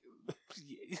right.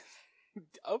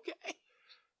 Okay.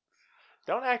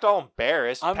 Don't act all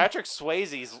embarrassed. I'm- Patrick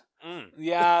Swayze's.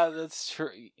 Yeah, that's true.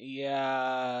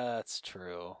 Yeah, that's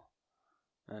true.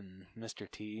 And Mr.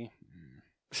 T.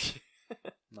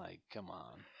 Like, come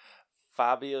on.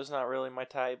 Fabio's not really my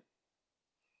type.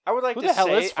 I would like Who to the hell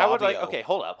say. is I would like. Fabio? Okay,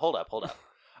 hold up.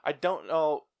 I don't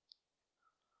know.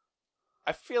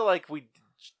 I feel like we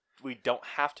don't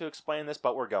have to explain this,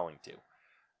 but we're going to.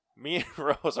 Me and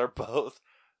Rose are both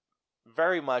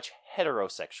very much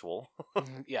heterosexual,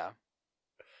 Yeah.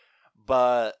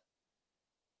 but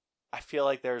I feel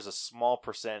like there's a small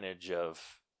percentage of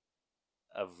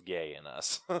gay in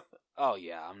us. Oh,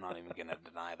 yeah, I'm not even going to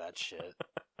deny that shit.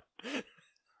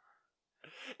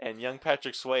 And young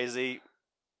Patrick Swayze.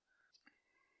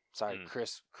 Sorry,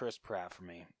 Chris Pratt for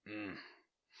me.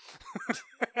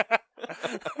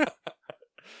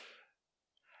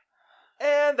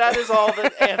 And that is all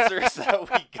the answers that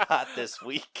we got this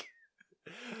week.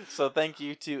 So thank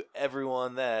you to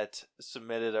everyone that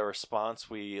submitted a response.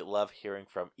 We love hearing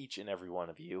from each and every one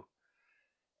of you.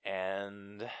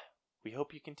 And we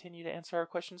hope you continue to answer our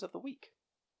questions of the week.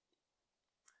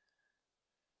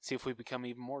 See if we become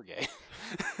even more gay.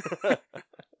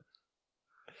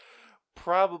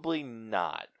 Probably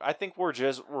not. I think we're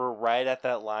right at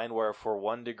that line where if we're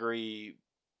 1 degree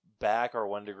back or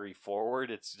 1 degree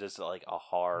forward, it's just like a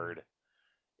hard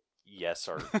yes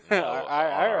or no All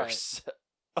right.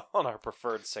 on our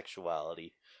preferred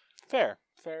sexuality. Fair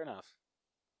enough.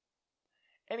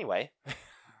 Anyway,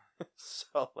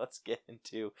 so let's get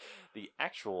into the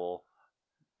actual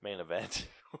main event,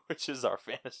 which is our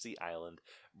Fantasy Island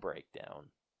breakdown.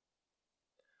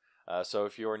 So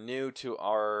if you're new to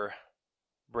our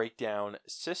breakdown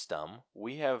system,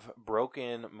 we have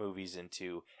broken movies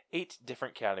into 8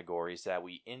 different categories that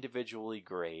we individually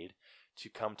grade to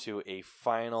come to a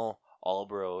final All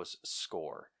Bros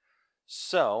score.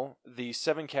 So the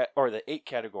 8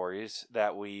 categories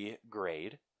that we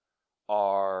grade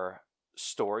are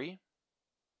story,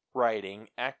 writing,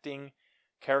 acting,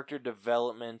 character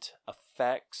development,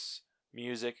 effects,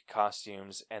 music,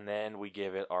 costumes, and then we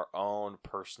give it our own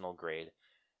personal grade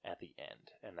at the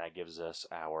end. And that gives us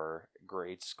our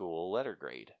grade school letter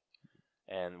grade.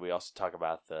 And we also talk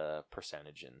about the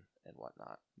percentage and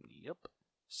whatnot. Yep.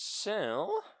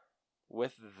 So,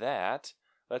 with that,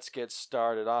 let's get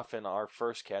started off in our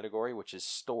first category, which is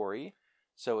story.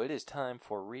 So it is time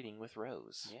for Reading with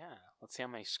Rose. Yeah. Let's see how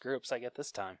many screw-ups I get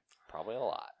this time. Probably a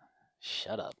lot.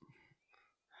 Shut up.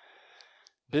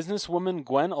 Businesswoman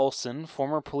Gwen Olson,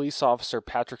 former police officer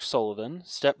Patrick Sullivan,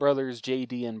 stepbrothers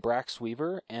J.D. and Brax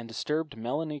Weaver, and disturbed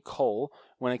Melanie Cole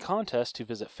win a contest to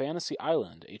visit Fantasy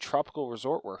Island, a tropical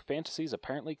resort where fantasies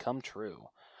apparently come true.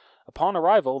 Upon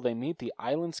arrival, they meet the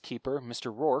island's keeper,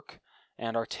 Mr. Rourke,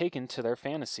 and are taken to their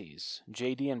fantasies.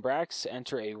 J.D. and Brax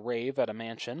enter a rave at a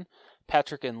mansion.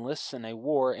 Patrick enlists in a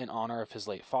war in honor of his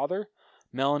late father.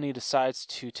 Melanie decides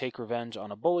to take revenge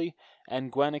on a bully,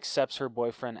 and Gwen accepts her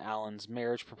boyfriend Alan's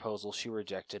marriage proposal she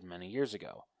rejected many years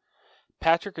ago.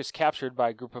 Patrick is captured by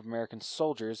a group of American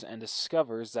soldiers and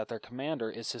discovers that their commander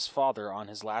is his father on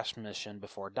his last mission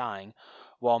before dying,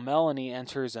 while Melanie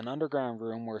enters an underground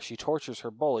room where she tortures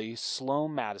her bully,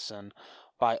 Sloan Madison,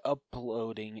 by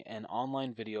uploading an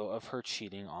online video of her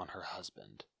cheating on her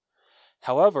husband.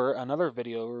 However, another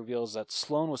video reveals that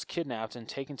Sloan was kidnapped and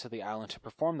taken to the island to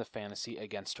perform the fantasy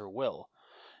against her will.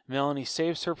 Melanie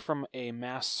saves her from a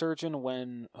masked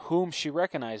surgeon whom she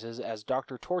recognizes as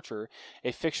Dr. Torture,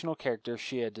 a fictional character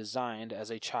she had designed as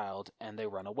a child, and they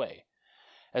run away.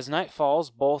 As night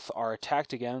falls, both are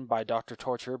attacked again by Dr.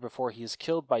 Torture before he is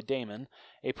killed by Damon,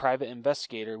 a private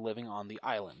investigator living on the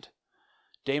island.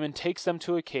 Damon takes them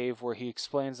to a cave where he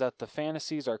explains that the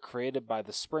fantasies are created by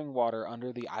the spring water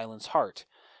under the island's heart,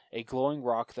 a glowing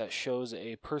rock that shows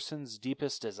a person's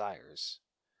deepest desires.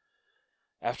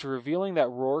 After revealing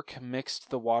that Rourke mixed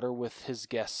the water with his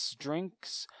guests'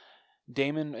 drinks,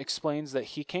 Damon explains that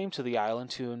he came to the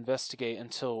island to investigate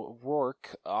until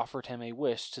Rourke offered him a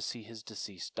wish to see his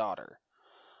deceased daughter.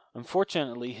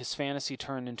 Unfortunately, his fantasy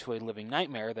turned into a living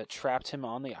nightmare that trapped him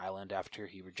on the island after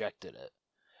he rejected it.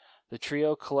 The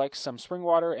trio collects some spring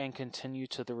water and continue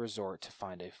to the resort to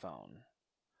find a phone.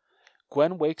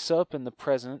 Gwen wakes up in the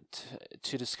present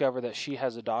to discover that she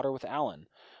has a daughter with Alan.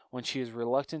 When she is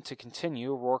reluctant to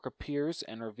continue, Rourke appears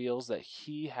and reveals that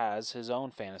he has his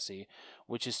own fantasy,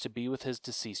 which is to be with his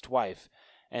deceased wife,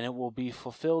 and it will be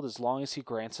fulfilled as long as he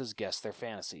grants his guests their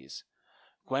fantasies.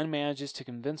 Gwen manages to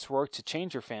convince Rourke to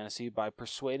change her fantasy by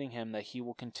persuading him that he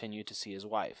will continue to see his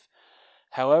wife.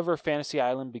 However, Fantasy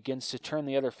Island begins to turn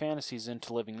the other fantasies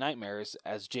into living nightmares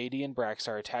as JD and Brax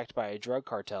are attacked by a drug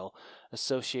cartel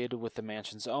associated with the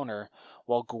mansion's owner,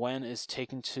 while Gwen is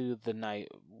taken to the night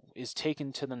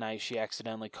she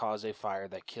accidentally caused a fire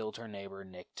that killed her neighbor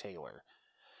Nick Taylor.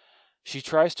 She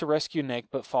tries to rescue Nick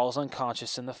but falls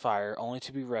unconscious in the fire, only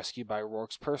to be rescued by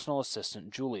Rourke's personal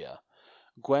assistant Julia.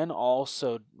 Gwen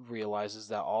also realizes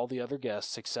that all the other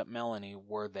guests except Melanie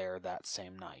were there that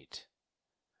same night.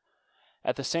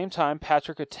 At the same time,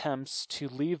 Patrick attempts to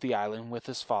leave the island with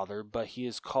his father, but he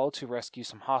is called to rescue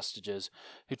some hostages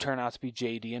who turn out to be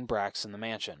JD and Brax in the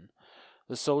mansion.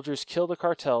 The soldiers kill the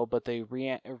cartel, but they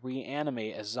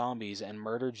reanimate as zombies and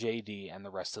murder JD and the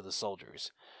rest of the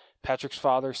soldiers. Patrick's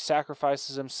father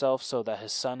sacrifices himself so that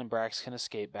his son and Brax can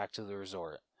escape back to the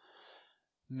resort.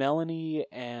 Melanie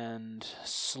and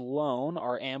Sloan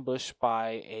are ambushed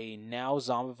by a now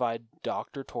zombified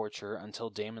Dr. Torture until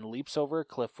Damon leaps over a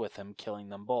cliff with him, killing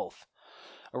them both.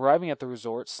 Arriving at the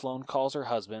resort, Sloan calls her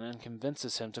husband and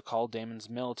convinces him to call Damon's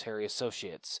military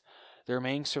associates. The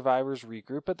remaining survivors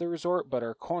regroup at the resort but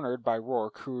are cornered by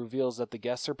Rourke, who reveals that the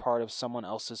guests are part of someone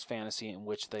else's fantasy in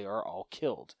which they are all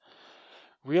killed.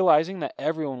 Realizing that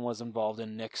everyone was involved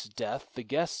in Nick's death, the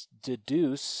guests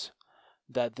deduce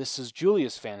that this is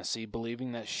Julia's fantasy,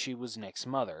 believing that she was Nick's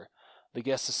mother. The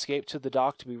guests escape to the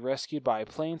dock to be rescued by a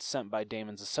plane sent by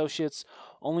Damon's associates,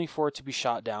 only for it to be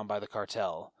shot down by the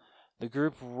cartel. The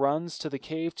group runs to the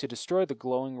cave to destroy the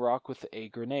glowing rock with a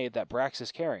grenade that Brax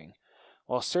is carrying.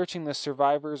 While searching, the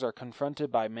survivors are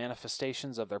confronted by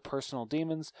manifestations of their personal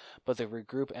demons, but they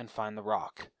regroup and find the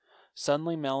rock.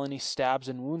 Suddenly, Melanie stabs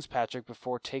and wounds Patrick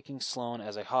before taking Sloan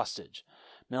as a hostage.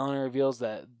 Melanie reveals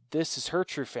that this is her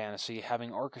true fantasy,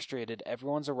 having orchestrated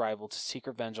everyone's arrival to seek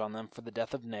revenge on them for the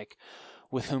death of Nick,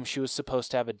 with whom she was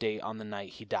supposed to have a date on the night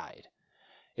he died.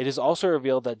 It is also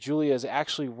revealed that Julia is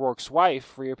actually Rourke's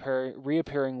wife,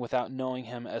 reappearing without knowing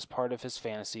him as part of his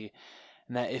fantasy,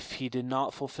 and that if he did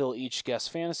not fulfill each guest's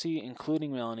fantasy,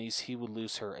 including Melanie's, he would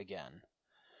lose her again.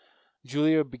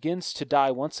 Julia begins to die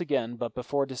once again, but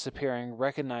before disappearing,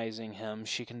 recognizing him,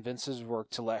 she convinces Rourke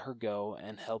to let her go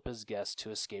and help his guest to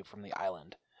escape from the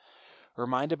island.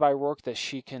 Reminded by Rourke that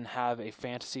she can have a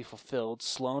fantasy fulfilled,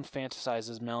 Sloane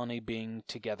fantasizes Melanie being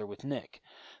together with Nick.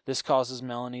 This causes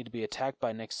Melanie to be attacked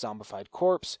by Nick's zombified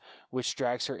corpse, which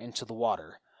drags her into the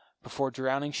water. Before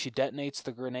drowning, she detonates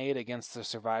the grenade against the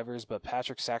survivors, but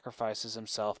Patrick sacrifices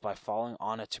himself by falling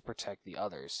on it to protect the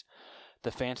others.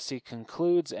 The fantasy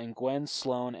concludes, and Gwen,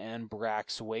 Sloane, and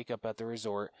Brax wake up at the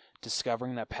resort,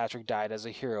 discovering that Patrick died as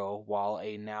a hero, while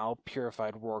a now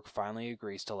purified Rourke finally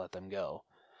agrees to let them go.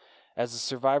 As the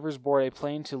survivors board a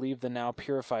plane to leave the now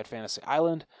purified Fantasy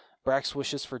Island, Brax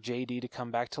wishes for JD to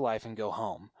come back to life and go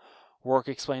home. Rourke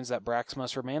explains that Brax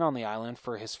must remain on the island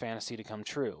for his fantasy to come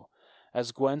true.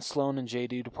 As Gwen, Sloane, and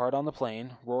JD depart on the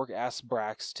plane, Rourke asks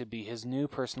Brax to be his new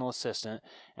personal assistant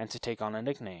and to take on a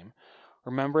nickname.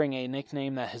 Remembering a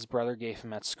nickname that his brother gave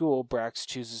him at school, Brax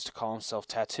chooses to call himself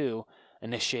Tattoo,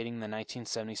 initiating the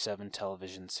 1977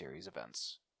 television series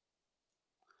events.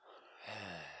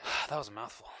 That was a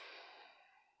mouthful.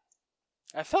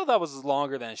 I felt that was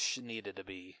longer than it needed to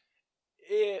be.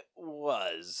 It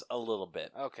was a little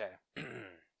bit. Okay.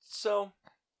 So,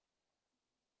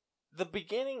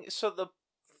 the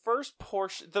first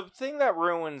portion, the thing that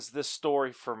ruins this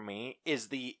story for me is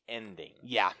the ending.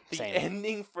 Yeah, the same.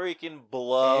 ending freaking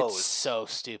blows. It's so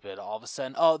stupid. All of a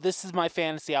sudden, oh, this is my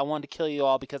fantasy. I wanted to kill you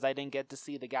all because I didn't get to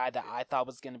see the guy that I thought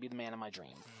was going to be the man of my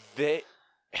dream. They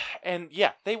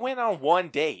went on one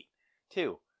date,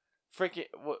 too. Freaking,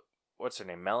 what's her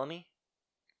name, Melanie?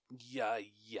 Yeah,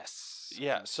 yes.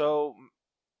 Yeah, so,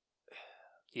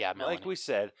 yeah, Melanie. like we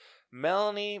said,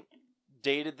 Melanie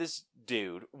dated this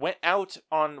dude, went out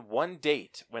on one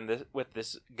date with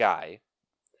this guy,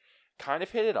 kind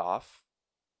of hit it off,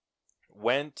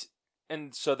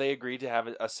 and so they agreed to have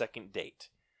a second date.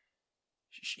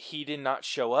 He did not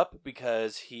show up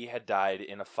because he had died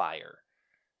in a fire.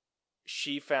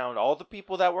 She found all the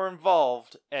people that were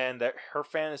involved, and that her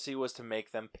fantasy was to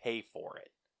make them pay for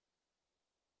it.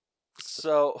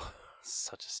 So...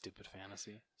 Such a stupid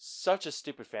fantasy. Such a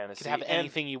stupid fantasy. You could have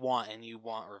anything you want, and you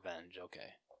want revenge,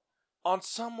 okay. On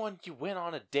someone you went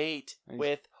on a date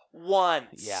with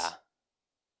once. Yeah.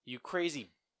 You crazy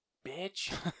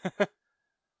bitch.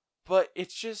 But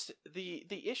it's just, the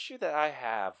issue that I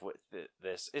have with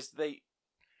this is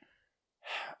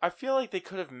I feel like they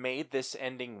could have made this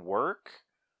ending work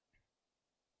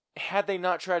had they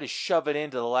not tried to shove it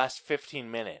into the last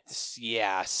 15 minutes.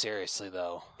 Yeah, seriously,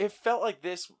 though. It felt like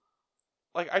this...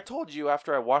 Like I told you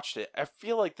after I watched it, I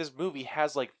feel like this movie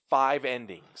has like 5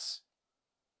 endings.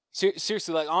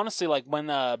 Seriously, like honestly, like when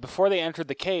before they entered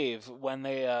the cave, when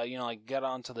they like get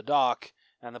onto the dock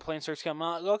and the plane starts coming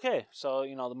out, okay, so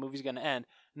the movie's gonna end,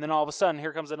 and then all of a sudden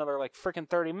here comes another like freaking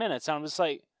 30 minutes, and I'm just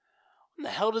like, when the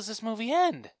hell does this movie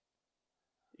end?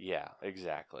 Yeah,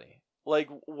 exactly. Like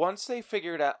once they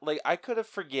figured out, like I could have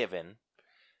forgiven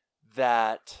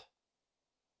that.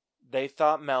 They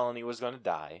thought Melanie was going to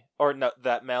die. Or no,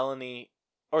 that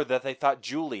they thought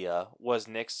Julia was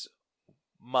Nick's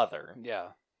mother.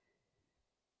 Yeah.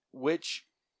 Which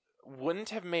wouldn't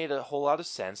have made a whole lot of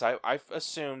sense. I've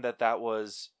assumed that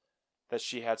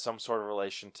she had some sort of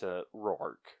relation to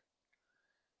Rourke.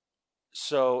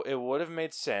 So it would have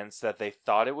made sense that they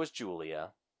thought it was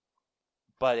Julia,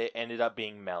 but it ended up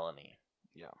being Melanie.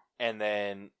 Yeah. And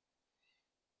then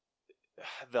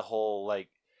the whole,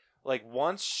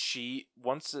 once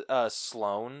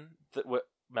Sloane,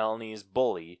 Melanie's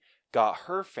bully, got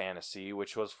her fantasy,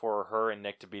 which was for her and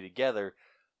Nick to be together,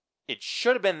 it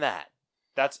should have been that.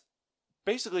 That's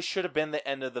basically should have been the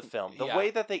end of the film. The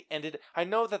way that they ended, I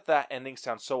know that ending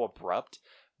sounds so abrupt,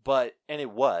 and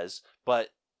it was, but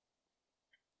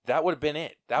that would have been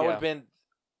it. That would have been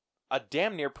a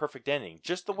damn near perfect ending,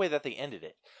 just the way that they ended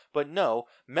it. But no,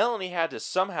 Melanie had to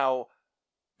somehow,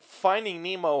 Finding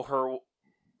Nemo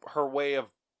her way of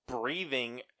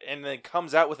breathing, and then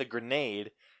comes out with a grenade,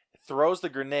 throws the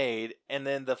grenade, and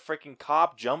then the freaking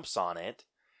cop jumps on it.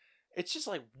 It's just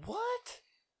like, what?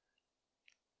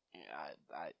 Yeah,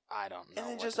 I don't know. And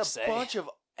then what just to a say. bunch of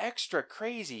extra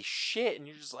crazy shit, and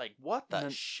you're just like, what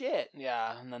the shit?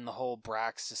 Yeah, and then the whole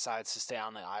Brax decides to stay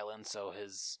on the island so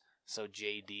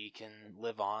JD can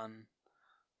live on.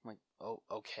 I'm like, oh,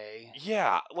 okay.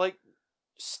 Yeah, like,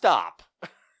 stop.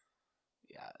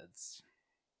 Yeah,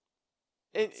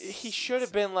 He should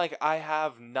have been like, I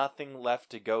have nothing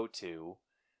left to go to.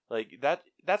 Like,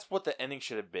 that's what the ending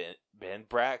should have been.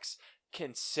 Brax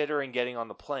considering getting on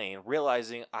the plane,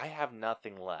 realizing I have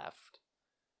nothing left.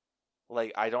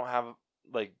 Like, I don't have,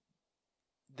 like,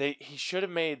 he should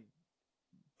have made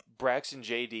Brax and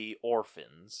JD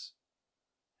orphans.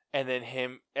 And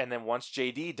then once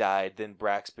JD died, then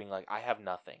Brax being like, I have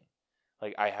nothing.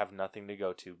 Like, I have nothing to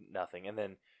go to, nothing. And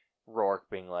then Rourke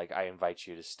being like, I invite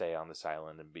you to stay on this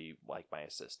island and be, like, my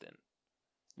assistant.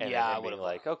 And yeah, then I him would being have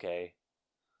like, okay.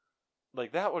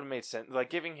 Like, that would have made sense. Like,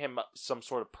 giving him some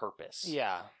sort of purpose.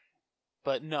 Yeah.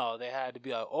 But no, they had to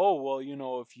be like, oh,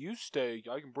 well, if you stay,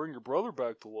 I can bring your brother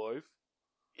back to life.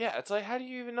 Yeah, it's like, how do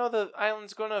you even know the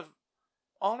island's going to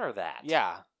honor that?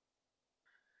 Yeah.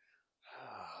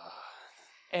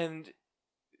 And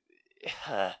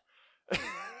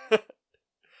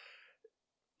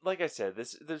like I said,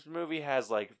 this movie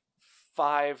has like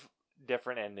 5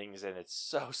 different endings, and it's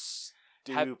so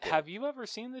stupid. Have you ever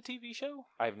seen the TV show?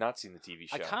 I have not seen the TV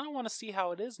show. I kind of want to see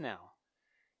how it is now.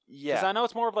 Yeah, Because I know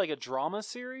it's more of like a drama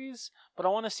series, but I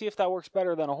want to see if that works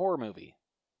better than a horror movie.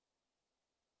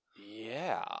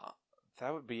 yeah,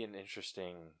 that would be an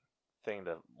interesting thing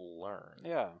to learn.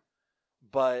 Yeah.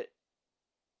 But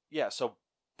yeah, so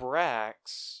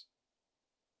Brax,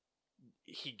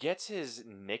 he gets his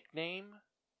nickname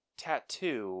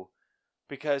tattoo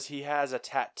because he has a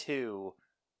tattoo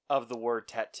of the word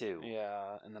tattoo.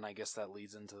 Yeah, and then I guess that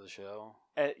leads into the show.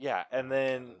 And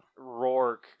then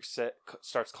Rourke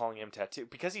starts calling him tattoo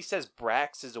because he says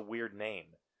Brax is a weird name,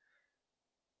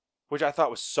 which I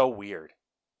thought was so weird.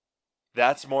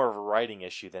 That's more of a writing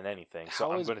issue than anything.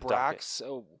 So I'm going to dunk it.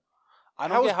 So I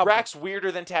don't get How is Brax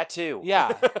weirder than tattoo?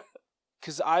 Yeah.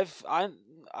 Because I've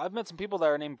met some people that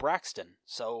are named Braxton,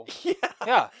 so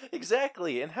yeah,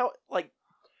 exactly. And how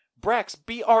Brax,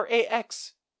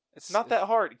 Brax, it's not that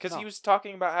hard because he was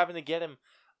talking about having to get him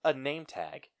a name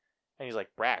tag, and he's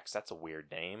like, Brax, that's a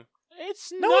weird name.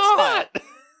 It's not.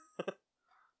 I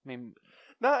mean,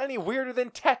 not any weirder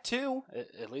than tattoo.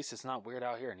 At least it's not weird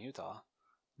out here in Utah.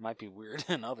 Might be weird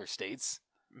in other states.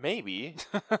 Maybe,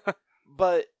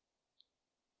 but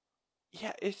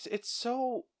yeah, it's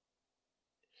so.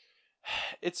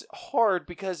 It's hard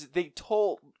because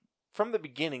from the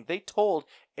beginning, they told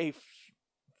a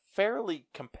fairly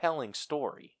compelling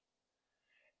story.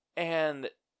 And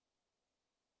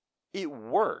it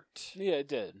worked. Yeah, it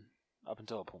did. Up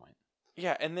until a point.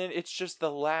 Yeah, and then it's just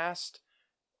the last,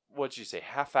 what'd you say,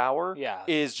 half hour? Yeah.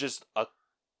 Is just a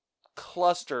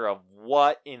cluster of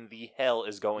what in the hell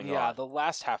is going on. Yeah, the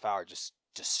last half hour just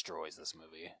destroys this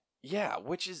movie. Yeah,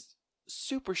 which is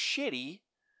super shitty.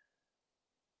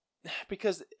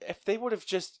 Because if they would have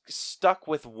just stuck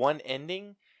with one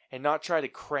ending and not try to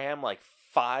cram like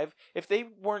 5, if they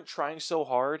weren't trying so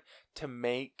hard to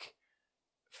make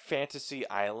Fantasy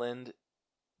Island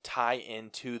tie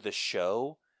into the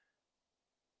show,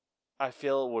 I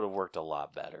feel it would have worked a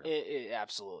lot better. It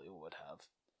absolutely would have.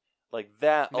 Like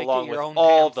that, Make along it with your own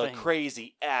all damn the thing.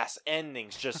 crazy ass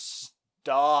endings, just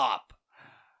stop.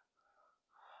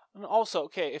 And also,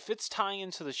 okay, if it's tying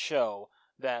into the show,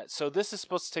 so this is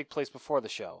supposed to take place before the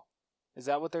show. Is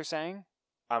that what they're saying?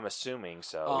 I'm assuming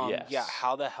so, yes. Yeah,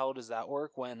 how the hell does that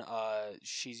work when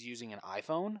she's using an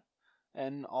iPhone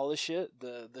and all this shit?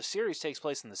 The series takes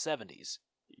place in the 70s.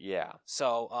 Yeah.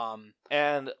 So,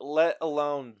 and let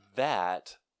alone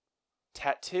that,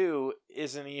 Tattoo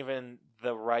isn't even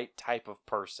the right type of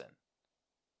person.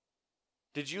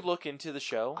 Did you look into the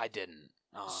show? I didn't.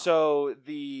 So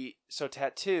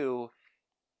Tattoo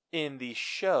in the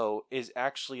show is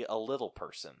actually a little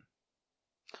person.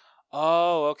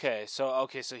 Oh, okay. So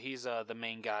he's the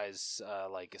main guy's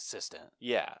like assistant.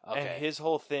 Yeah. Okay. And his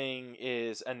whole thing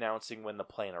is announcing when the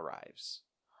plane arrives.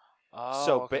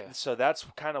 Oh, okay. So that's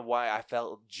kind of why I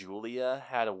felt Julia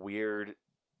had a weird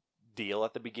deal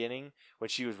at the beginning when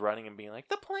she was running and being like,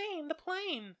 the plane.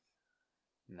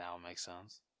 Now it makes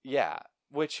sense. Yeah,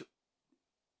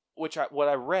 what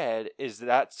I read is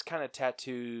that's kind of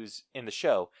Tattoo's in the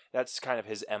show. That's kind of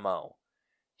his MO.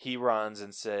 He runs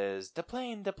and says, the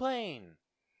plane.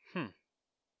 All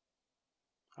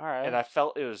right. And I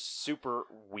felt it was super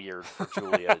weird for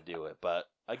Julia to do it, but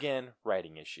again,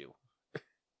 writing issue.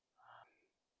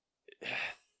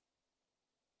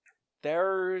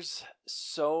 There's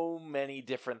so many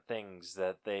different things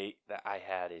that I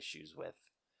had issues with.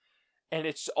 And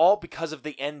it's all because of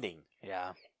the ending.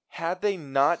 Yeah. Had they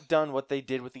not done what they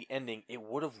did with the ending, it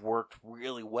would have worked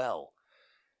really well.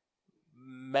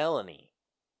 Melanie,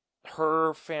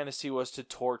 her fantasy was to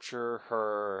torture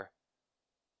her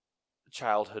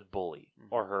childhood bully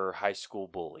or her high school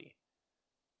bully.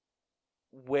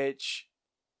 Which,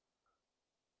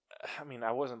 I mean,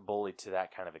 I wasn't bullied to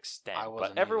that kind of extent,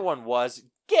 but everyone was.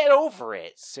 Get over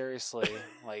it. Seriously,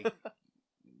 like,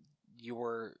 you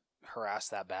were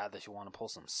harassed that bad that you want to pull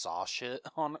some saw shit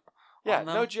on Yeah,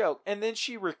 them? no joke. And then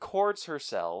she records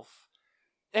herself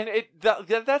And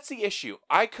that's the issue.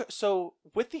 So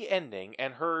with the ending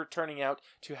and her turning out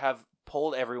to have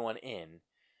pulled everyone in,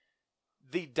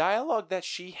 the dialogue that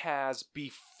she has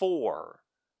before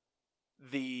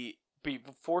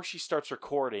she starts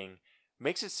recording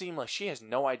makes it seem like she has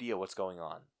no idea what's going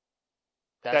on.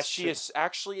 That she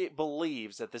actually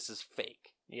believes that this is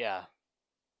fake. Yeah.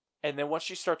 And then once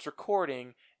she starts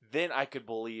recording, then I could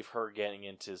believe her getting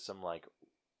into some like,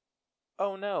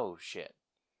 oh no shit.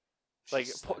 Like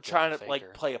trying to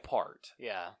like play a part.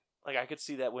 Yeah. Like I could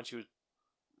see that when she was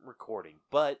recording.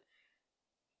 But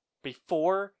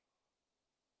before,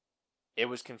 it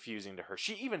was confusing to her.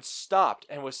 She even stopped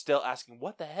and was still asking,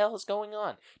 what the hell is going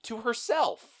on? To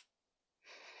herself.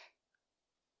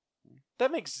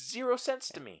 That makes zero sense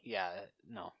to me. Yeah,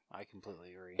 no, I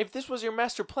completely agree. If this was your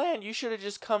master plan, you should have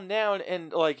just come down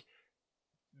and, like,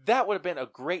 that would have been a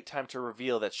great time to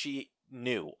reveal that she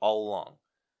knew all along.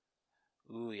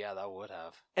 Ooh, yeah, that would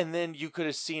have. And then you could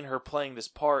have seen her playing this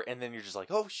part, and then you're just like,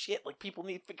 oh shit, like, people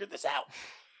need to figure this out.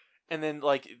 And then,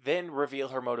 like, then reveal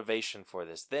her motivation for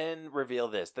this, then reveal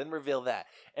this, then reveal that.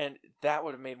 And that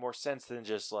would have made more sense than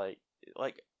just, like,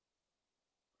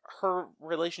 her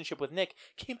relationship with Nick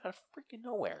came out of freaking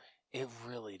nowhere. It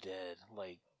really did.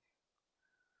 Like,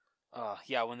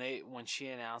 yeah, when she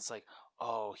announced, like,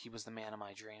 oh, he was the man of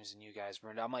my dreams and you guys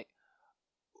burned out, I'm like,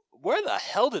 where the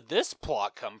hell did this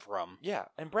plot come from? Yeah,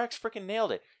 and Brax freaking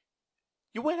nailed it.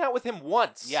 You went out with him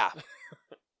once. Yeah.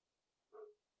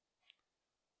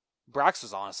 Brax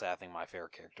was honestly, I think, my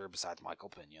favorite character besides Michael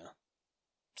Pena.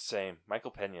 Same.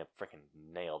 Michael Pena freaking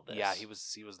nailed this. Yeah, he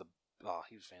was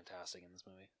fantastic in this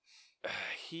movie.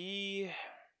 He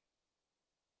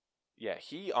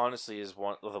honestly is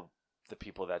one of the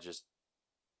people that just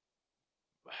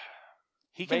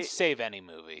he can save any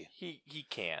movie. He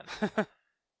can.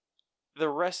 The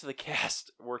rest of the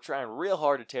cast were trying real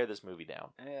hard to tear this movie down.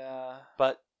 Yeah.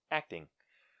 But acting.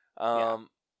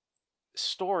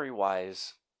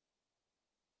 Story-wise,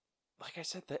 like I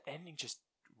said, the ending just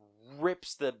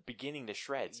rips the beginning to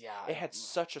shreds. Yeah. It had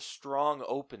such a strong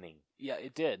opening. Yeah,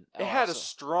 it did. It had a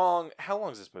strong... How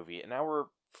long is this movie? An hour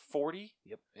 40?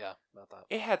 Yep. Yeah, about that.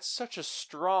 It had such a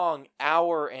strong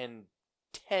hour and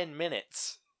 10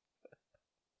 minutes.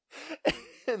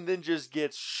 And then just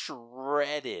gets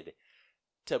shredded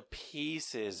to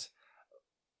pieces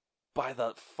by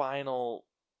the final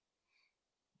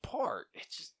part.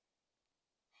 It's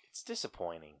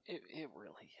disappointing. It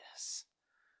really is.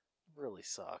 It really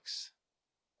sucks.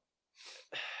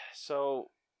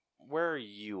 So, where are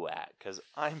you at? Because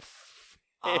I'm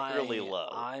fairly low.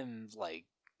 I'm like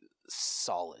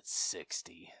solid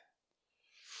 60.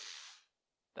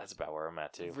 That's about where I'm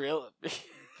at too. Really?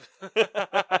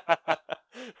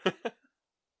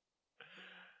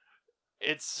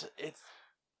 It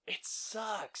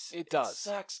sucks. It does. It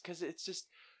sucks because it's just,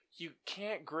 you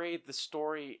can't grade the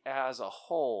story as a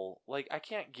whole. Like, I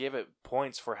can't give it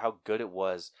points for how good it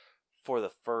was for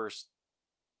the first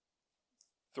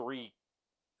 4/5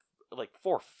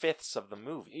 of the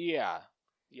movie. Yeah.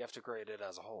 You have to grade it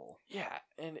as a whole. Yeah,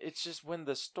 and it's just when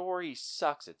the story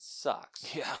sucks, it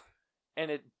sucks. Yeah. And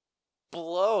it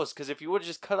blows, because if you would have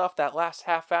just cut off that last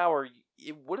half hour,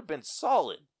 it would have been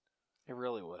solid. It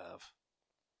really would have.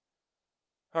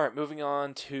 All right, moving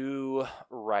on to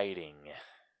writing.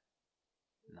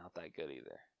 Not that good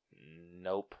either.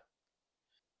 Nope.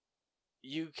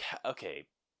 Okay.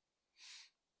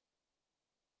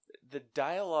 The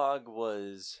dialogue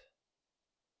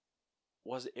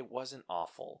it wasn't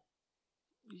awful.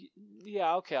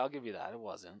 Yeah, okay, I'll give you that. It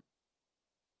wasn't.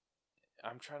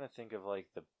 I'm trying to think of like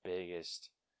the biggest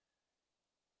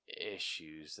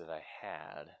issues that I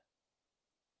had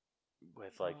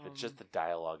with like just the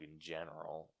dialogue in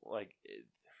general. Like,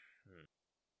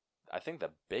 I think the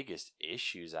biggest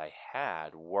issues I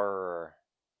had was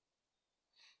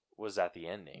at the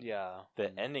ending. Yeah.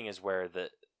 The ending is where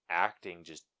the acting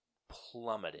just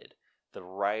plummeted. The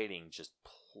writing just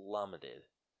plummeted.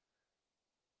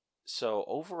 So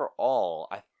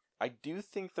overall, I do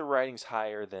think the writing's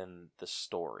higher than the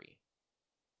story.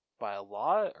 By a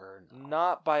lot or no?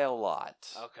 Not by a lot.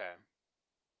 Okay.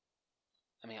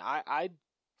 I mean, I'd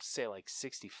say like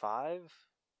 65.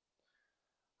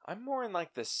 I'm more in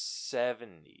like the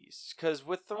 70s, because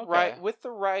with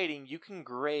the writing, you can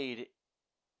grade,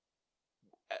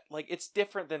 like, it's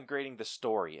different than grading the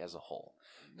story as a whole,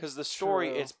 because the story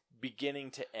it's beginning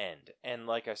to end, and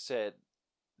like I said,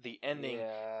 the ending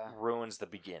ruins the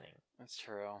beginning. That's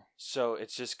true. So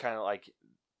it's just kind of like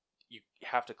you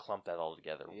have to clump that all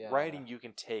together. Yeah. Writing, you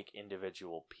can take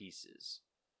individual pieces.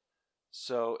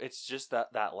 So it's just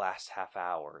that last half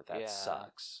hour that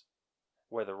sucks,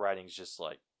 where the writing's just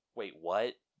like, wait,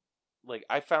 what? Like,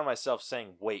 I found myself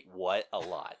saying, wait, what? A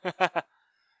lot.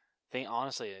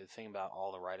 Honestly, think about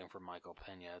all the writing for Michael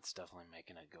Pena. It's definitely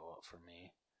making it go up for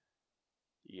me.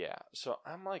 Yeah, so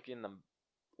I'm like in the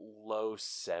low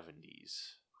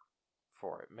 70s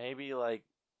for it. Maybe like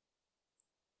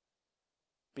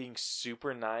being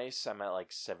super nice, I'm at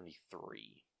like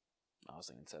 73. I was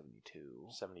thinking 72.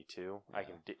 72? Yeah.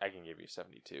 I can give you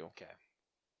 72. Okay.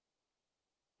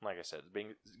 Like I said,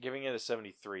 giving it a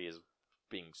 73 is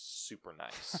being super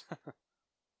nice.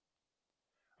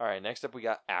 All right, next up we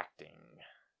got acting.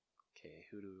 Okay,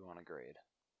 who do we want to grade?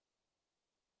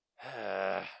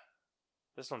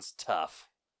 This one's tough.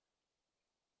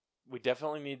 We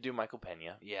definitely need to do Michael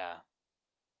Pena. Yeah.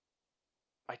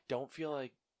 I don't feel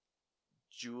like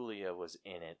Julia was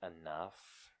in it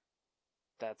enough.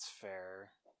 That's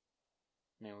fair.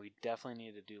 I mean, we definitely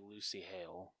need to do Lucy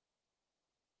Hale.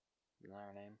 Isn't that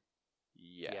her name?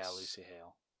 Yes. Yeah, Lucy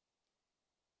Hale.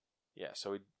 Yeah,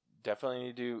 so we definitely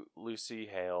need to do Lucy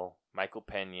Hale, Michael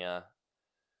Pena.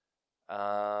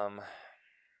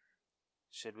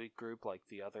 Should we group like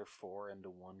the other four into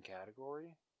one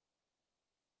category?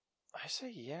 I say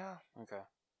yeah. Okay.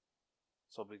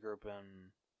 So we'll be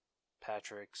grouping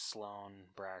Patrick, Sloan,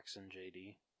 Braxton,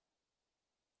 JD.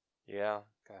 Yeah.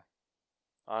 Okay.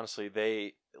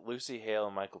 Honestly, Lucy Hale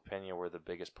and Michael Pena were the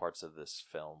biggest parts of this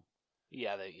film.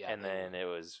 Yeah, then it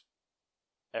was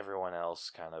everyone else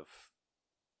kind of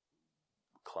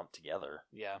clumped together.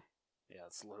 Yeah. Yeah,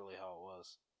 that's literally how it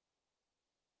was.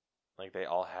 Like they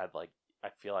all had I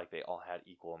feel like they all had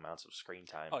equal amounts of screen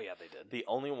time. Oh yeah, they did. The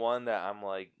only one that I'm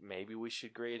like, maybe we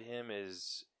should grade him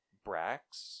is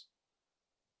Brax.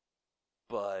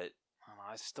 But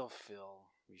I still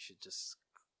feel we should just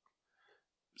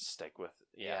stick with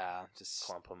just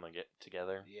clump them and get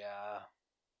together. Yeah.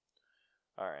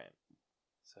 All right.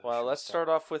 So Well, let's start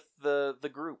off with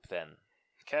the group then.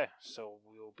 Okay, so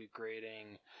we will be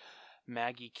grading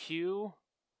Maggie Q,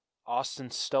 Austin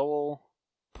Stowell,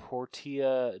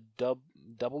 Portia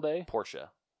Doubleday.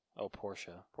 Portia. Oh,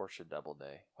 Portia. Portia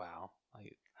Doubleday. Wow.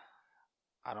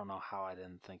 I don't know how I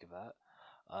didn't think of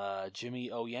that.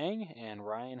 Jimmy O Yang and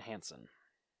Ryan Hansen.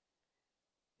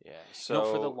 Yeah. So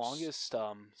for the longest,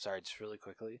 sorry, just really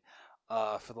quickly,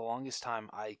 for the longest time,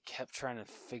 I kept trying to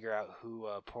figure out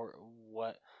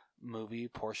what movie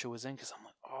Portia was in, because I'm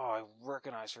like, oh, I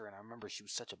recognize her, and I remember she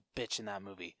was such a bitch in that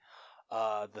movie.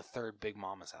 The third Big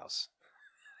Mama's House.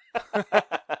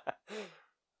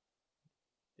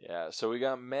 Yeah, so we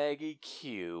got Maggie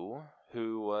Q,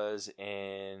 who was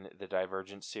in the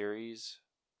Divergent series.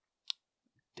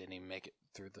 Didn't even make it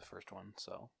through the first one,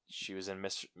 so. She was in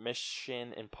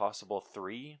Mission Impossible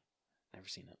 3. Never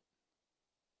seen it.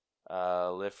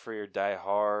 Live Free or Die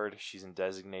Hard. She's in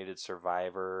Designated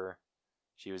Survivor.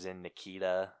 She was in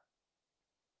Nikita.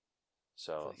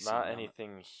 So, not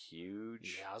anything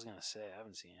huge. Yeah, I was going to say, I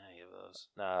haven't seen any of those.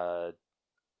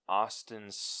 Austin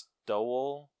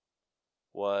Stowell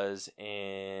was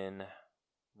in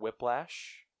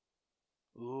Whiplash.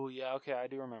 Ooh, yeah, okay, I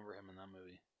do remember him in that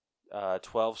movie.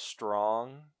 12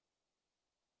 Strong.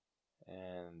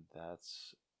 And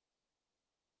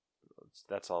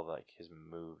that's all like his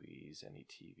movies. Any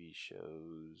TV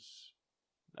shows?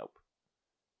 Nope.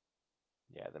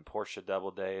 Yeah, then Portia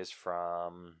Doubleday is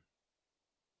from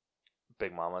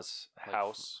Big Mama's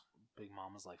House. Big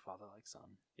Mama's Like Father, Like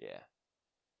Son. Yeah.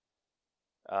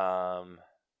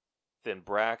 Then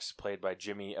Brax, played by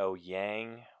Jimmy O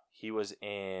Yang. He was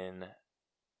in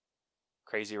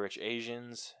Crazy Rich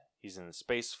Asians. He's in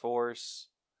Space Force.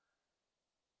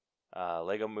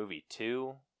 Lego Movie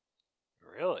 2.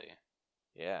 Really?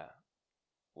 Yeah.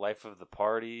 Life of the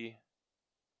Party.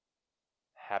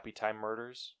 Happy Time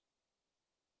Murders.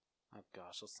 Oh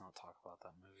gosh, let's not talk about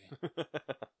that movie.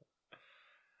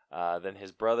 Then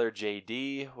his brother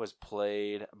JD was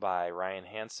played by Ryan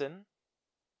Hansen.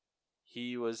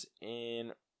 He was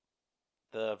in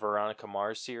the Veronica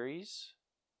Mars series.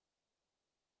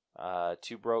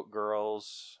 Two Broke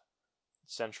Girls.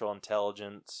 Central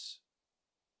Intelligence.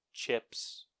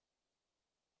 Chips.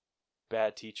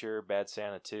 Bad Teacher, Bad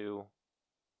Santa 2.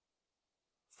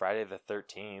 Friday the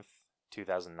 13th,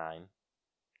 2009.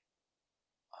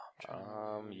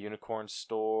 Unicorn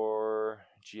Store,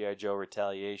 G.I. Joe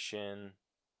Retaliation.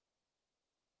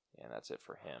 Yeah, that's it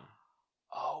for him.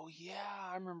 Oh, yeah,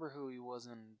 I remember who he was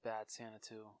in Bad Santa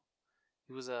 2.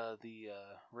 He was the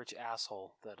rich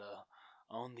asshole that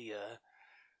owned the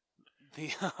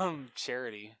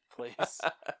charity place.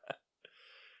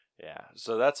 Yeah,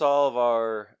 so that's all of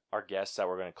our guests that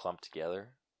we're going to clump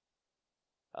together.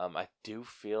 I do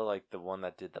feel like the one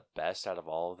that did the best out of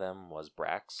all of them was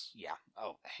Brax. Yeah.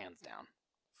 Oh, hands down.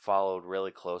 followed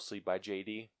really closely by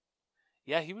JD.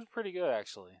 Yeah, he was pretty good,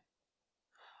 actually.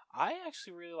 I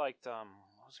actually really liked, what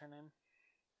was her name?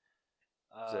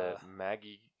 Is it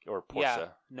Maggie or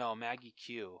Portia? Yeah, no, Maggie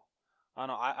Q. I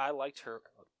don't know, I liked her,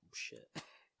 shit.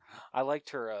 I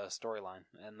liked her storyline,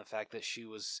 and the fact that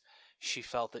she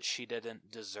felt that she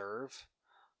didn't deserve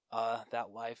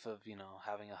that life of,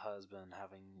 having a husband,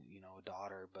 having, a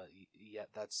daughter, but yet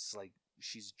that's, like,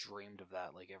 she's dreamed of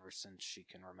that, like, ever since she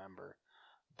can remember.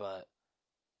 But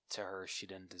to her, she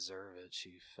didn't deserve it.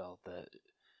 She felt that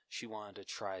she wanted to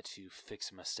try to fix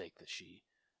a mistake that she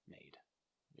made.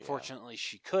 Yeah. Fortunately,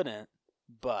 she couldn't,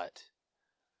 but...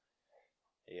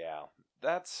 Yeah,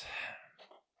 that's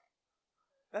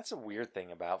a weird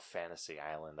thing about Fantasy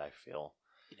Island, I feel.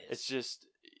 It is. It's just...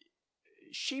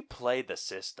 She played the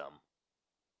system.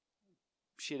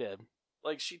 She did.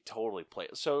 Like, she totally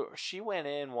played. So, she went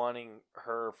in wanting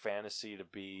her fantasy to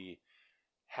be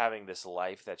having this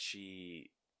life that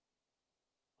she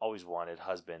always wanted,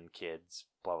 husband, kids,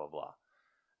 blah, blah, blah.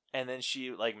 And then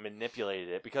she, like, manipulated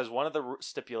it, because one of the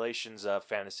stipulations of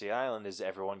Fantasy Island is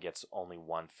everyone gets only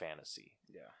one fantasy.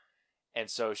 Yeah. And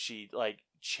so she, like,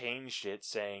 changed it,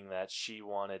 saying that she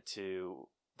wanted to...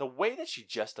 The way that she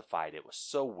justified it was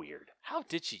so weird. How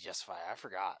did she justify it? I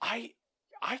forgot. I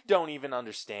don't even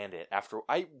understand it. After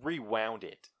I rewound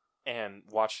it and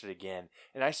watched it again,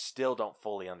 and I still don't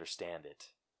fully understand it.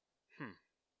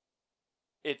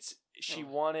 She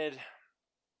wanted...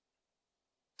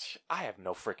 I have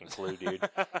no freaking clue, dude.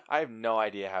 I have no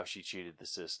idea how she cheated the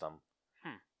system.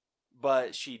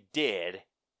 But she did,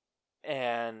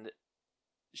 and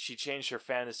she changed her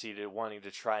fantasy to wanting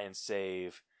to try and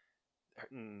save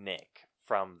Nick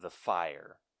from the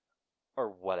fire or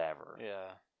whatever.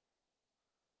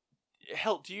 Yeah.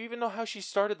 Hell, do you even know how she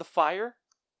started the fire?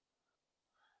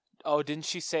 Oh, didn't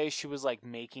she say she was, like,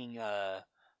 making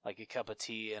like a cup of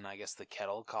tea, and I guess the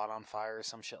kettle caught on fire or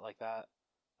some shit like that?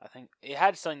 I think it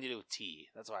had something to do with tea.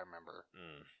 That's what I remember.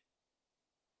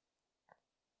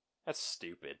 That's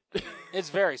stupid.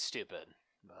 It's very stupid.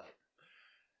 But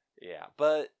yeah,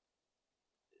 but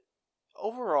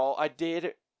overall, I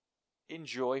did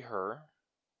enjoy her.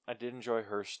 I did enjoy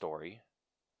her story.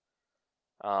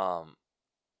 Janky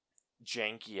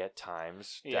at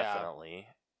times, definitely.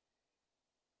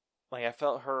 Like, I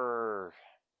felt her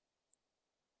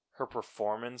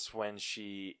performance when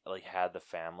she, like, had the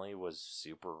family was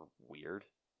super weird.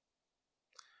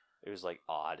 It was, like,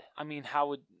 odd.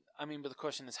 but the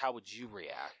question is, how would you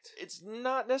react? It's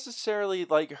not necessarily,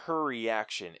 like, her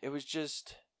reaction. It was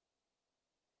just...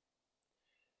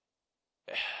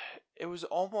 It was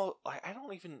almost... I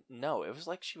don't even know. It was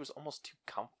like she was almost too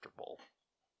comfortable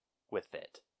with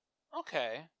it.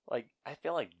 Okay. Like, I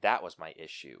feel like that was my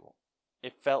issue.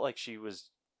 It felt like she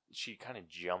kind of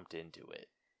jumped into it.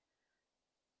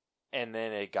 And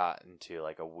then it got into,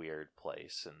 like, a weird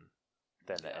place, and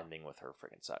then the ending with her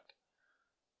freaking sucked.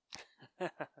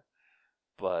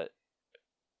 But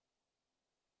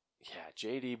yeah,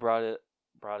 JD brought it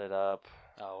up.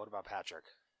 Oh, what about Patrick?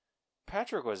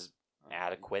 Patrick was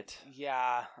adequate.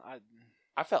 Yeah,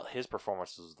 I felt his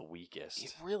performance was the weakest.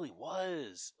 It really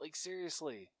was. Like,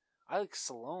 seriously. I like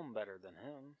Salome better than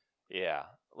him. Yeah.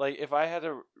 Like, if I had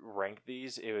to rank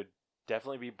these, it would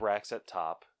definitely be Brax at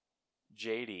top,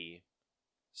 JD,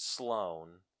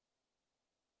 Sloane,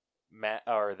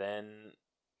 then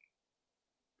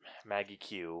Maggie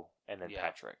Q, and then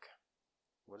Patrick.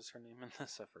 What is her name in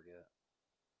this? I forget.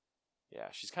 Yeah,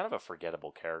 she's kind of a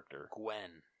forgettable character.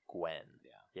 Gwen.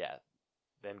 Yeah.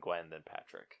 Then Gwen, then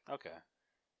Patrick. Okay.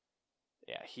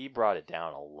 Yeah, he brought it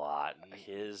down a lot.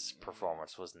 His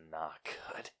performance was not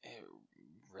good. It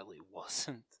really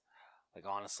wasn't. Like,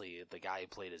 honestly, the guy who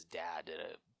played his dad did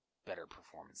a better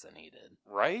performance than he did.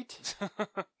 Right?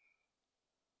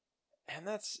 And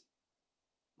that's...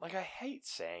 Like, I hate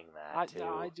saying that, too.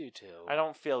 I do, too. I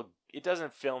don't feel... It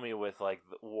doesn't fill me with, like,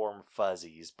 the warm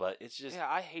fuzzies, but it's just... Yeah,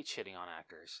 I hate shitting on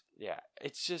actors. Yeah,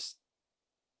 it's just...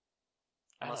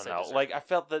 Unless I don't know. Like, it. I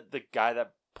felt that the guy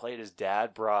that played his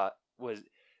dad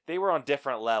they were on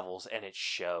different levels, and it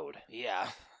showed. Yeah.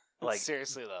 Like,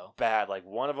 seriously, though. Bad. Like,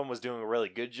 one of them was doing a really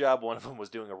good job, one of them was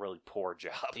doing a really poor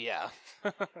job. Yeah.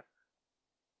 And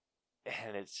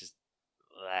it's just...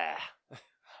 Blah.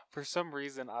 For some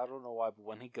reason, I don't know why, but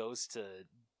when he goes to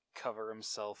cover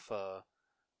himself up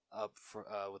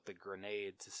with the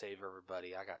grenade to save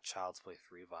everybody, I got Child's Play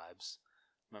 3 vibes.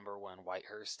 Remember when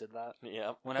Whitehurst did that?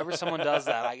 Yeah. Whenever someone does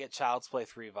that, I get Child's Play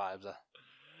 3 vibes.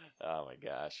 Oh my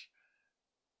gosh.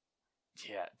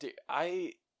 Yeah, dude,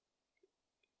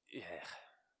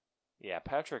 Yeah,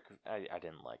 Patrick, I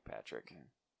didn't like Patrick.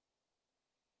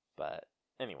 But,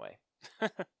 anyway.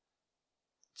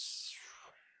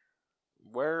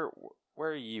 where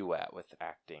are you at with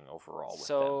acting overall? With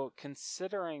So,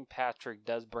 considering Patrick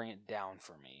does bring it down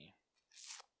for me,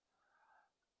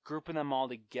 grouping them all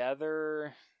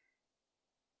together,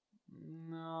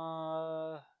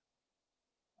 I'd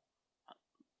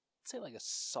say like a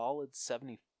solid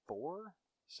 74.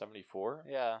 74?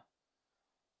 Yeah.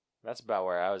 That's about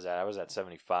where I was at. I was at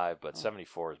 75, but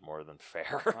 74 is more than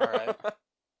fair. All right.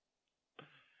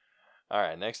 All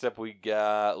right, next up we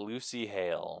got Lucy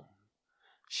Hale.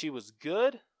 She was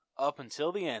good up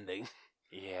until the ending.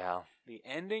 Yeah. The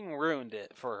ending ruined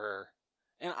it for her.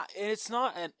 And it's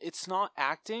not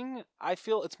acting. I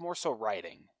feel it's more so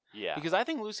writing. Yeah. Because I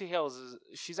think Lucy Hale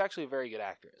she's actually a very good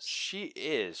actress. She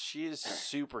is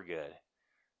super good.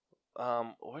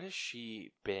 What has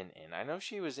she been in? I know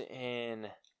she was in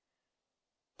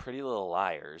Pretty Little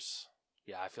Liars.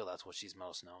 Yeah, I feel that's what she's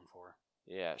most known for.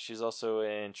 Yeah, she's also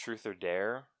in Truth or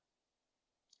Dare.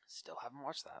 Still haven't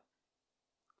watched that.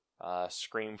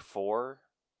 Scream 4.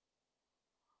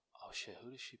 Oh shit,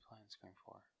 who does she play in Scream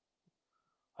 4?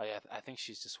 Oh yeah, I think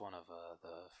she's just one of the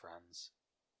friends.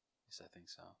 Yes, I think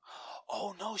so.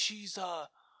 Oh no, she's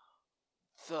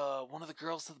the one of the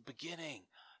girls at the beginning.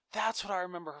 That's what I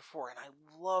remember her for, and I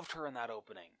loved her in that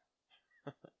opening.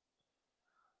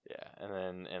 Yeah, and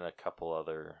then in a couple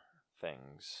other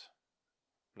things.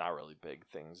 Not really big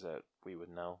things that we would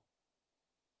know.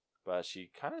 But she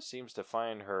kind of seems to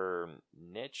find her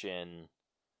niche in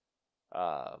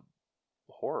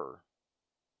horror.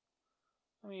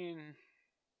 I mean,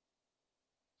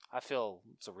 I feel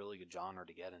it's a really good genre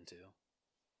to get into.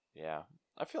 Yeah,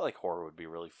 I feel like horror would be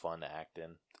really fun to act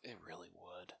in. It really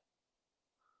would.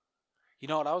 You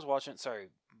know what I was watching? Sorry,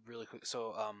 really quick.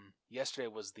 So, yesterday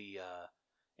was the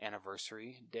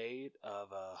anniversary date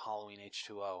of Halloween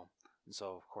H2O, and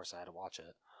so of course I had to watch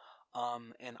it.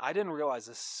 And I didn't realize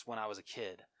this when I was a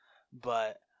kid,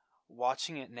 but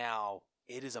watching it now,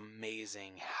 it is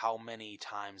amazing how many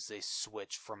times they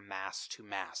switch from mask to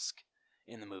mask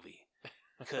in the movie.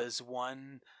 Because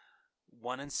one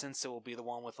instance it will be the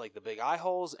one with like the big eye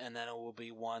holes, and then it will be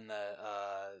one that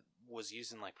was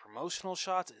using like promotional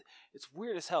shots. It's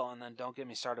weird as hell. And then don't get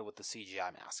me started with the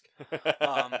CGI mask.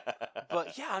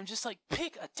 But yeah, I'm just like,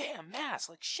 pick a damn mask,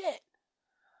 like shit.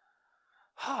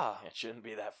 It shouldn't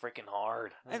be that freaking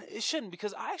hard. And it shouldn't,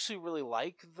 because I actually really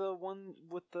like the one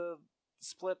with the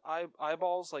split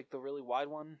eyeballs, like the really wide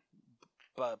one.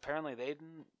 But apparently they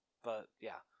didn't. But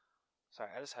yeah. Sorry,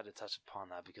 I just had to touch upon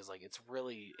that because, like, it's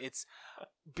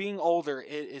being older,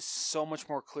 it is so much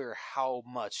more clear how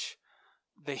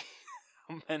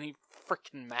many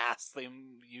freaking masks they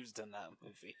used in that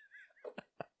movie.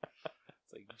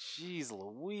 It's like, jeez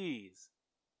Louise.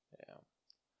 Yeah.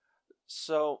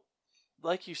 So,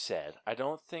 like you said, I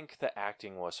don't think the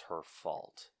acting was her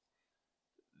fault.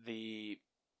 The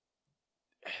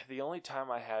only time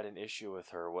I had an issue with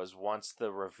her was once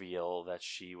the reveal that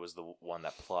she was the one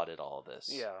that plotted all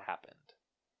this happened.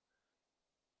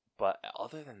 But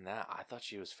other than that, I thought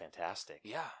she was fantastic.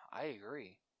 Yeah, I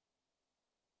agree.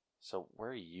 So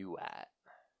where are you at?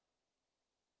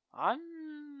 I'm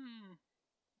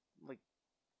like,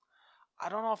 I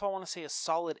don't know if I want to say a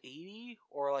solid 80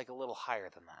 or like a little higher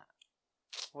than that.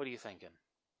 What are you thinking?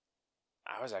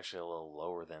 I was actually a little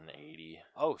lower than 80.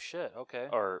 Oh shit, okay.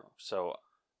 Or so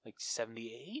like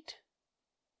 78?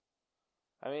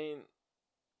 I mean,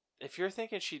 if you're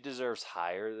thinking she deserves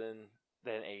higher than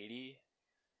 80,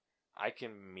 I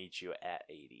can meet you at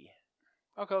 80.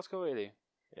 Okay, let's go 80.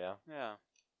 Yeah? Yeah.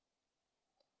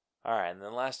 Alright, and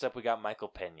then last up we got Michael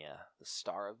Pena. The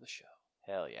star of the show.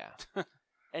 Hell yeah.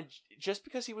 And just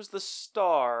because he was the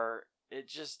star, it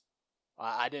just...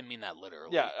 I didn't mean that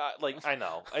literally. Yeah, I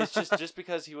know. It's just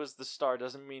because he was the star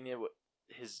doesn't mean he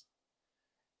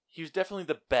was definitely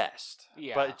the best.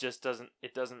 Yeah. But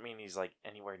it doesn't mean he's like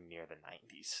anywhere near the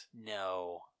 90s.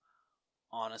 No.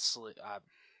 Honestly, I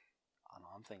don't know,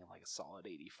 I'm thinking like a solid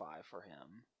 85 for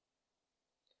him.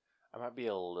 I might be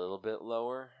a little bit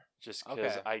lower just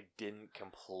because I didn't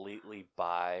completely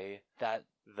buy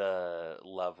the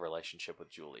love relationship with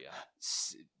Julia.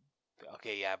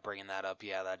 Okay, yeah, bringing that up,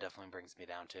 yeah, that definitely brings me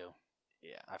down too.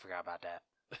 Yeah. I forgot about that.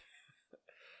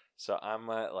 So I'm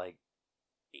at like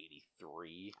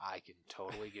 83. I can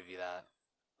totally give you that.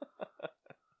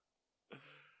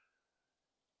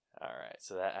 Alright,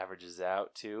 so that averages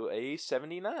out to a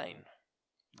 79.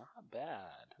 Not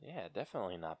bad. Yeah,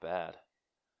 definitely not bad.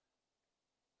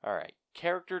 Alright,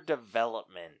 character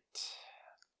development.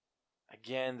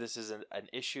 Again, this is an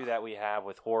issue that we have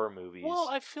with horror movies. Well,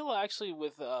 I feel actually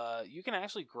with you can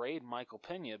actually grade Michael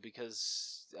Pena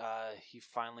because he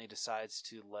finally decides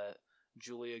to let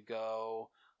Julia go.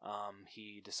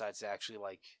 He decides to actually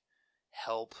like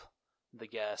help the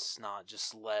guests, not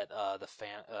just let the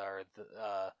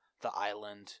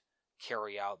island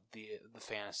carry out the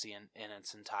fantasy in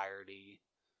its entirety.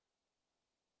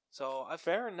 So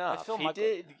Fair enough. I feel he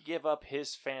did give up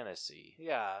his fantasy.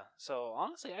 Yeah. So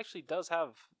honestly, actually does have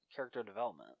character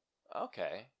development.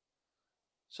 Okay.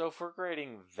 So if we're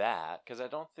grading that, because I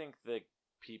don't think the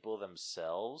people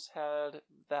themselves had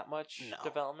that much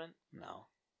development. No.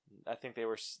 I think they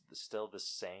were still the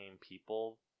same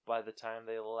people by the time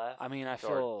they left. I mean,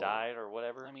 or died or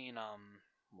whatever. I mean,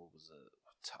 what was it?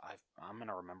 I'm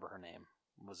gonna remember her name.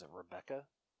 Was it Rebecca?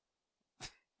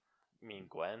 You mean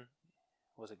Gwen?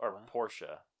 Was it or Gwen?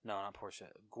 Portia? No, not Portia.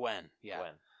 Gwen. Yeah.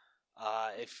 Gwen.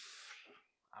 If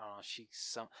I don't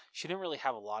know, she didn't really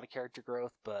have a lot of character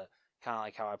growth, but kind of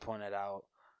like how I pointed out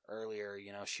earlier,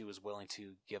 she was willing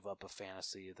to give up a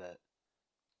fantasy that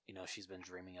she's been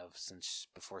dreaming of since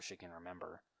before she can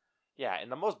remember. Yeah, in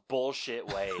the most bullshit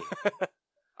way.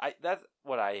 That's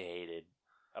what I hated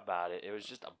about it. It was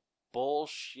just a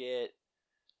bullshit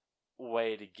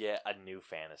way to get a new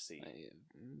fantasy.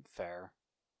 Fair.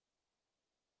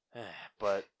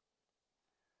 But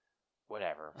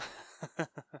whatever.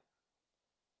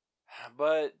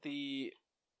 But you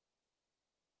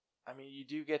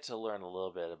do get to learn a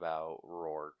little bit about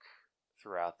Rourke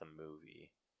throughout the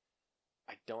movie.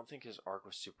 I don't think his arc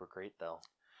was super great, though.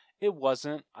 It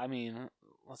wasn't. I mean,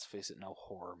 let's face it, no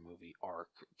horror movie arc,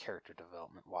 character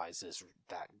development-wise, is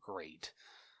that great.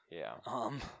 Yeah.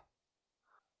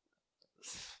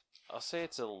 I'll say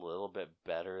it's a little bit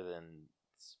better than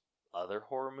other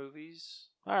horror movies.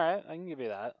 Alright, I can give you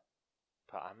that.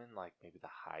 But I'm in, maybe the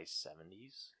high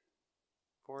 70s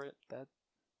for it.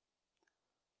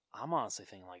 I'm honestly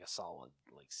thinking a solid,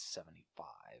 75.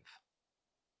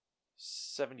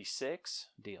 76?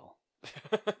 Deal.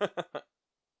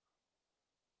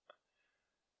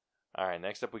 Alright,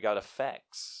 next up we got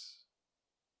effects.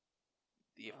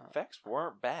 The effects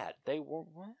weren't bad. They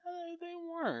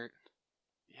weren't.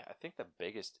 Yeah, I think the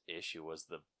biggest issue was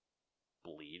the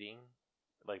bleeding.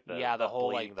 The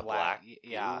whole bleeding, the black. goo.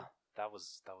 Yeah, that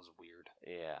was weird.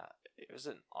 Yeah, it was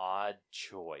an odd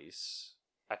choice.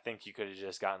 I think you could have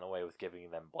just gotten away with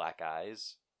giving them black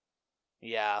eyes.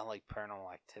 Yeah, like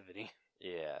Paranormal Activity.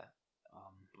 Yeah.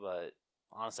 But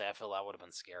honestly, I feel that would have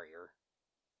been scarier.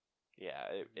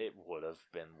 Yeah, it would have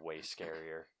been way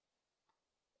scarier.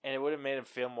 And it would have made them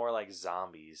feel more like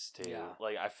zombies, too. Yeah.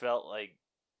 I felt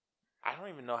I don't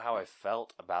even know how I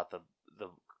felt about the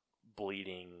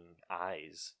bleeding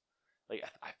eyes.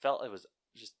 I felt it was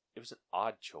an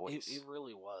odd choice. It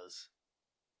really was.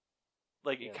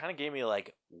 It kind of gave me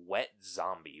wet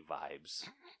zombie vibes.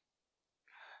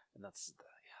 And that's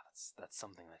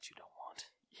something that you don't want.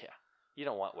 Yeah. You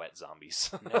don't want wet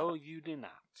zombies. No, you do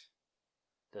not.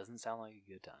 Doesn't sound like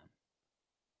a good time.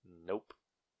 Nope.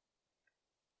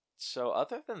 So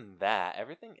other than that,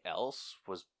 everything else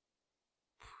was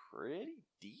pretty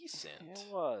decent. It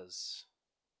was.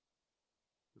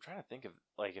 I'm trying to think of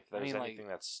if there's anything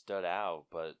that stood out,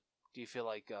 but do you feel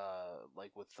like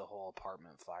with the whole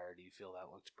apartment fire, do you feel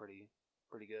that looked pretty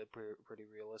good, pretty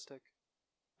realistic?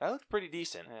 That looked pretty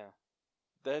decent. Yeah.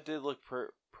 That did look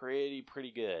pretty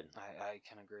good. I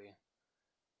can agree.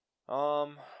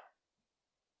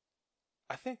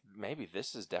 I think maybe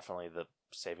this is definitely the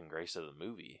saving grace of the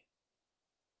movie.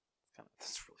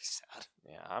 That's really sad.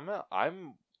 Yeah,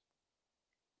 I'm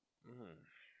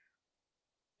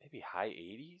maybe high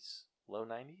 80s, low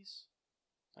 90s.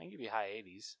 I can give you high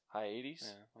 80s. High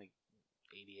 80s? Yeah,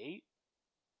 88?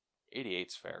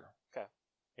 88's fair. Okay.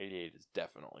 88 is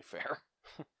definitely fair.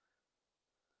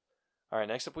 Alright,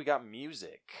 next up we got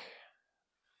music.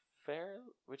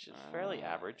 Which is fairly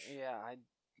average. Yeah,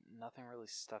 nothing really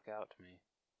stuck out to me.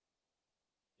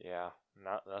 Yeah,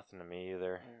 nothing to me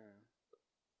either.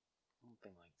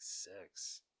 Something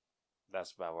 6.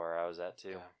 That's about where I was at too.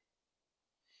 Okay.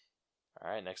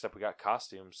 Alright, next up we got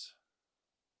costumes.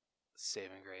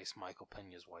 Saving grace, Michael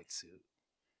Pena's white suit.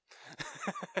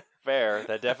 Fair.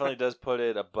 That definitely does put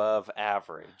it above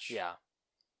average. Yeah.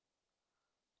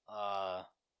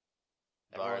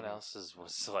 Everyone else's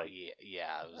was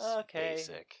yeah, it was okay.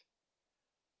 Basic.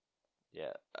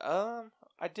 Yeah.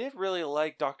 I did really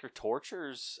like Dr.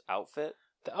 Torture's outfit.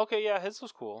 Okay, yeah, his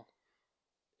was cool.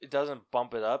 It doesn't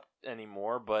bump it up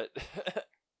anymore, but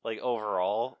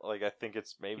overall, I think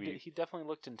it's maybe He definitely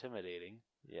looked intimidating.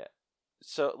 Yeah.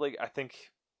 So I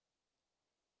think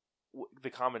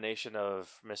the combination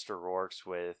of Mr. Rourke's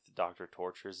with Dr.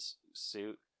 Torture's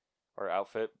suit or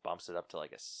outfit bumps it up to a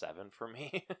 7 for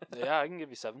me. Yeah, I can give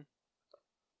you 7.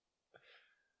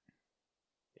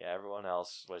 Yeah, everyone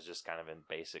else was just kind of in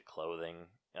basic clothing.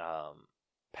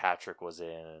 Patrick was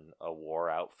in a war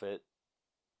outfit.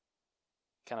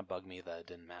 Kind of bugged me that it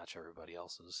didn't match everybody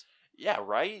else's. Yeah,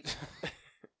 right?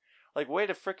 Like, way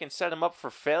to frickin' set him up for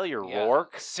failure, Yeah,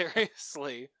 Rourke.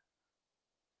 seriously.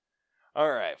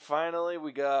 Alright, finally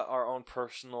we got our own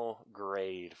personal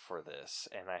grade for this,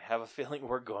 and I have a feeling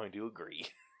we're going to agree.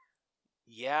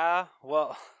 Yeah,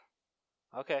 well,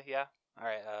 okay, yeah. All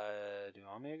right, do you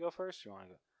want me to go first, or do you want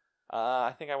to go?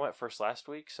 I think I went first last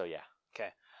week, so yeah. Okay.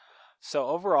 So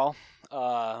overall,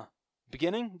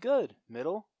 beginning, good.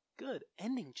 Middle, good.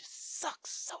 Ending just sucks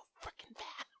so freaking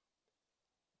bad.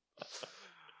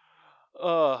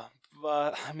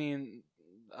 But, I mean,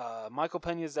 Michael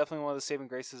Pena is definitely one of the saving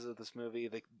graces of this movie.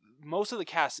 Most of the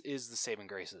cast is the saving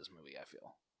grace of this movie, I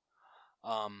feel.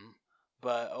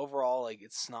 But overall, like,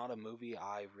 it's not a movie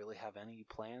I really have any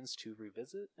plans to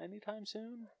revisit anytime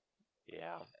soon.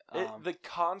 Yeah. The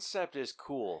concept is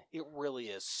cool. It really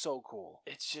is so cool.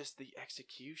 It's just the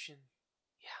execution.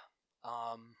 Yeah.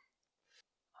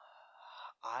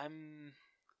 I'm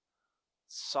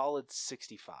solid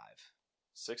 65.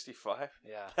 65?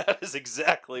 Yeah. That is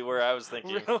exactly where I was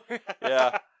thinking. Really?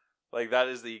 Yeah. Like, that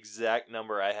is the exact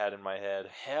number I had in my head.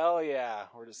 Hell yeah.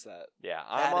 We're just that. Yeah,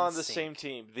 That I'm on in the sync. same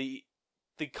team. The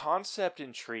concept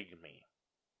intrigued me.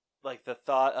 Like, the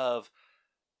thought of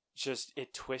just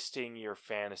it twisting your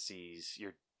fantasies,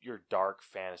 your dark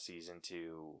fantasies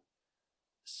into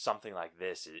something like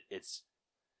this, it's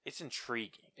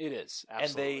intriguing. It is.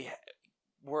 Absolutely. And they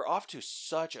were off to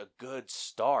such a good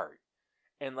start.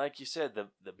 And like you said,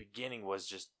 the beginning was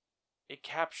just, it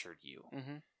captured you.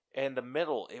 Mm-hmm. And the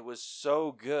middle, it was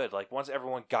so good. Like, once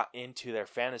everyone got into their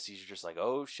fantasies, you're just like,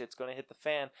 oh, shit's going to hit the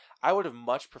fan. I would have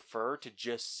much preferred to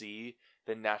just see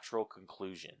the natural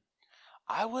conclusion.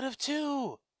 I would have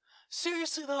too.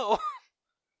 Seriously, though.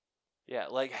 Yeah,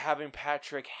 like having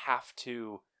Patrick have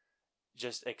to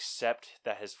just accept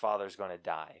that his father's going to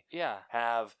die. Yeah.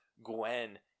 Have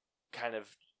Gwen kind of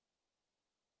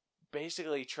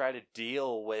basically try to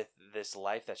deal with this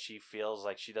life that she feels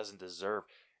like she doesn't deserve.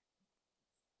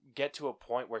 Get to a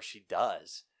point where she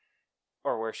does.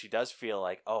 Or where she does feel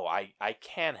like, oh, I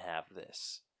can have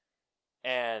this.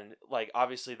 And, like,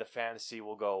 obviously the fantasy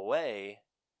will go away,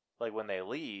 like, when they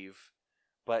leave.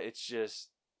 But it's just,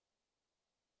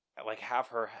 like, have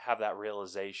her have that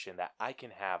realization that I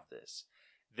can have this.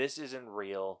 This isn't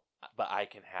real, but I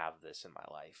can have this in my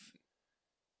life.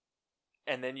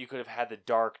 And then you could have had the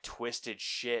dark, twisted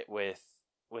shit with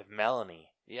Melanie.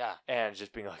 Yeah. And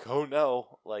just being like, oh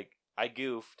no, like, I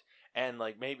goofed. And,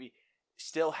 like, maybe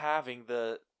still having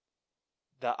the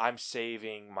I'm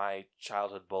saving my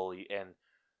childhood bully, and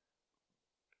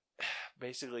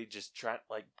basically just trying,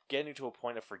 like, getting to a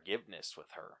point of forgiveness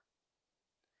with her.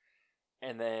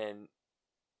 And then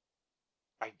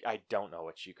I don't know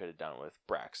what you could have done with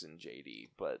Brax and JD,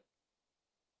 but,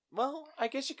 well, I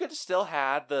guess you could have still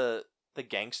had the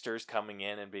gangsters coming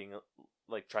in and being,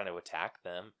 like, trying to attack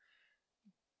them.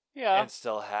 Yeah. And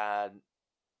still had...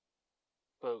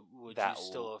 But would that you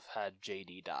still have had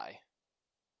JD die?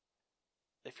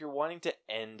 If you're wanting to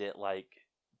end it like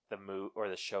the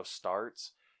the show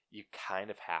starts, you kind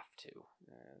of have to.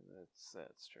 Yeah,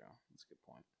 that's true. That's a good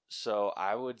point. So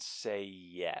I would say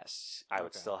yes. I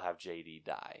would Okay. still have JD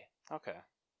die. Okay.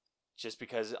 Just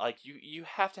because, like, you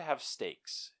have to have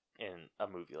stakes in a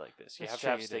movie like this. You That's have true,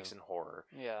 to have you stakes do. in horror.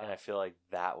 Yeah. And I feel like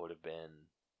that would have been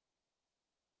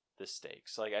the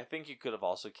stakes. Like, I think you could have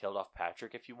also killed off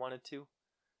Patrick if you wanted to.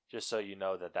 Just so you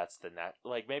know that that's the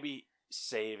like, maybe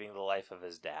saving the life of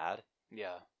his dad.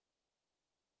 Yeah.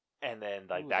 And then,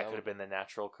 like, Ooh, that that could have been the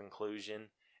natural conclusion.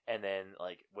 And then,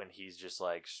 like, when he's just,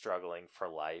 like, struggling for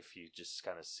life, you just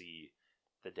kind of see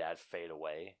the dad fade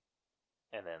away.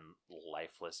 And then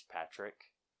lifeless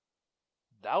Patrick.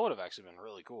 That would have actually been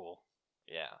really cool.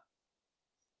 Yeah.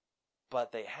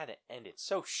 But they had to end it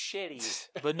so shitty.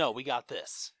 But no, we got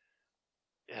this.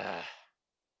 Yeah.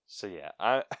 So, yeah,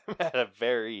 I'm at a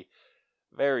very,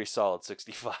 very solid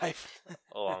 65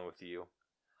 along with you.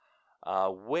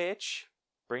 Which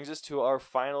brings us to our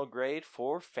final grade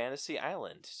for Fantasy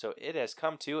Island. So it has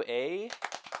come to a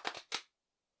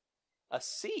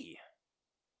C.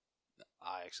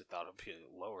 I actually thought it would be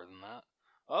lower than that.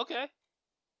 Okay.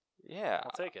 Yeah.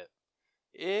 I'll take it.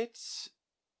 It's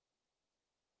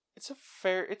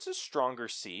a stronger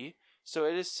C. So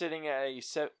it is sitting at a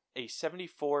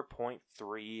 74.3%.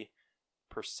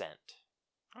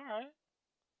 All right.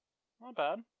 Not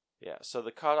bad. Yeah, so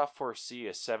the cutoff for C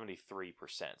is 73%.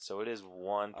 So it is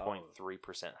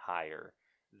 1.3% higher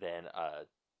than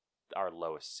our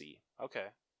lowest C. Okay.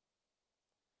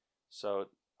 So,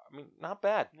 I mean, not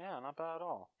bad. Yeah, not bad at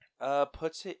all.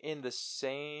 Puts it in the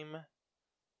same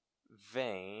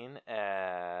vein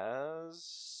as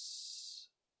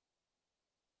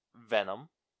Venom.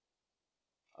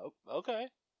 Oh, okay.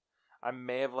 I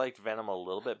may have liked Venom a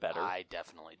little bit better. I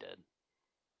definitely did.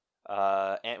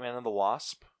 Ant-Man and the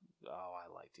Wasp. Oh, I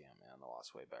liked Ant-Man and the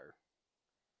Wasp way better.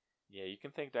 Yeah, you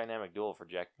can thank Dynamic Duel for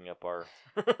jacking up our...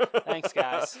 Thanks,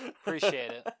 guys.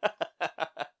 Appreciate it.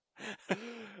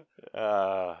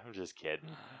 I'm just kidding.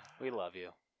 We love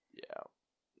you. Yeah.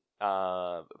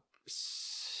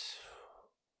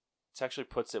 It actually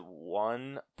puts it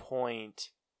 1 point...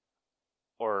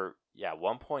 1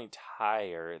 point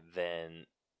higher than...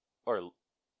 1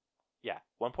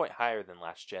 point higher than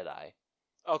Last Jedi.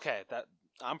 Okay,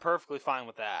 I'm perfectly fine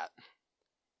with that.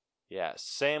 Yeah,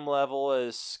 same level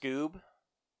as Scoob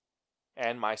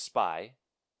and My Spy.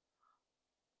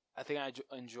 I think I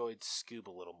enjoyed Scoob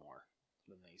a little more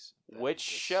than these. Which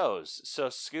shows. So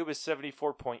Scoob is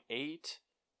 74.8,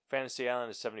 Fantasy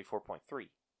Island is 74.3.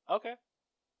 Okay.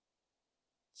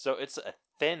 So it's a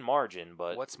thin margin,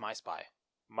 but... What's My Spy?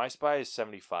 My Spy is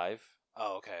 75.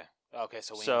 Oh, okay. Okay,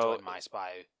 so we enjoyed My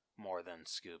Spy more than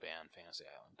Scoob and Fantasy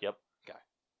Island. Yep. Okay.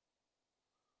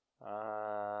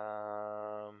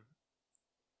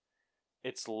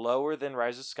 It's lower than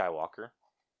Rise of Skywalker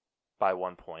by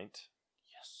 1 point.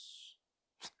 Yes.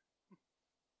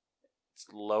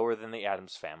 It's lower than The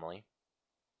Addams Family.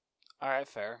 All right,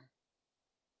 fair.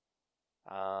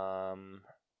 Lower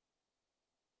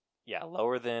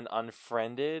than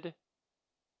Unfriended.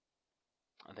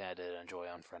 I think I did enjoy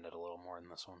Unfriended a little more than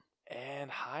this one.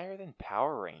 And higher than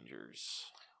Power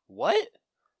Rangers. What?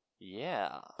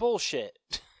 Yeah. Bullshit.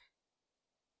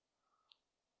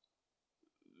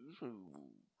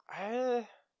 I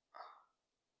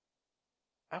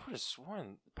would have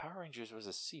sworn Power Rangers was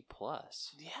a C+.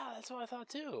 Yeah, that's what I thought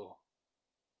too.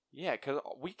 Yeah, because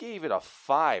we gave it a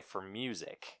 5 for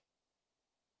music.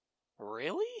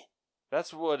 Really?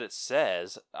 That's what it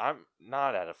says. I'm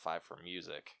not at a 5 for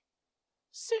music.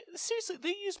 Seriously,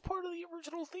 they used part of the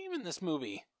original theme in this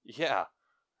movie. Yeah.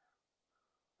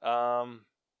 Alright,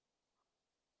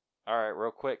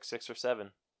 real quick, 6 or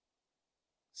 7?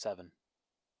 7.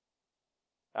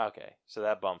 Okay, so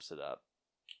that bumps it up.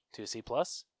 2 C+?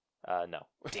 No.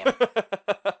 Damn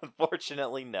it.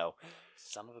 Unfortunately, no.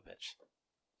 Son of a bitch.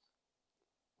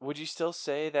 Would you still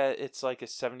say that it's like a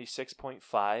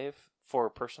 76.5 for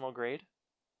personal grade?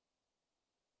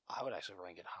 I would actually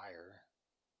rank it higher.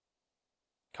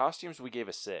 Costumes we gave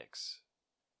a 6.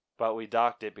 But we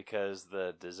docked it because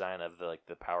the design of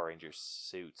the Power Rangers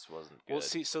suits wasn't good. Well,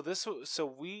 see, so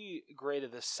we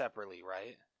graded this separately,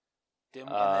 right? Didn't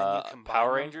we? And then you combined Power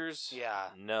them? Rangers? Yeah.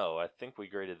 No, I think we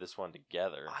graded this one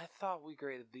together. I thought we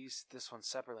graded this one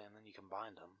separately and then you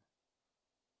combined them.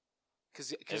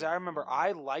 Because I remember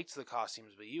I liked the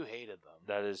costumes, but you hated them.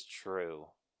 That is true.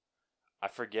 I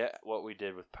forget what we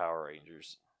did with Power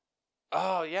Rangers.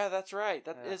 Oh, yeah, that's right.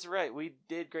 That is right. We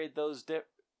did grade those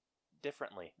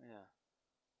differently. Yeah.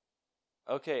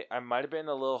 Okay, I might have been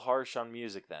a little harsh on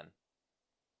music then.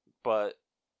 But,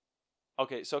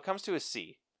 okay, so it comes to a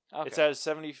C. Okay. It's at a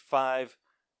 75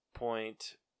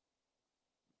 point,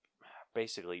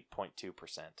 basically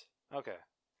 0.2%. Okay.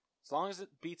 As long as it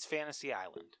beats Fantasy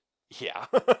Island. Yeah.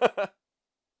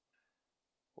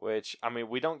 Which, I mean,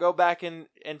 we don't go back and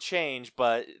change,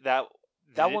 but that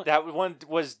one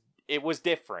was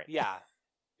different. Yeah.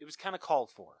 It was kind of called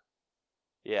for.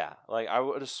 Yeah, like I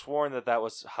would have sworn that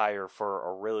was higher for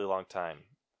a really long time.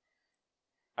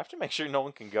 I have to make sure no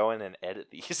one can go in and edit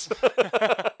these.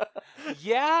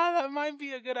 Yeah, that might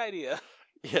be a good idea.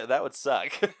 Yeah, that would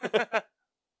suck.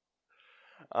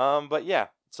 But yeah,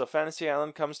 so Fantasy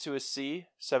Island comes to a C,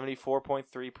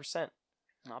 74.3%.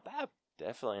 Not bad.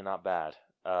 Definitely not bad,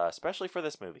 especially for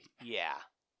this movie. Yeah.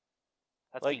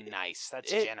 That's Like, being nice.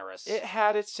 That's generous. It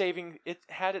had its saving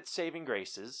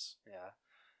graces. Yeah.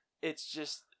 It's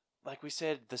just, like we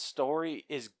said, the story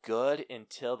is good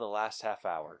until the last half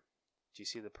hour. Do you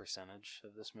see the percentage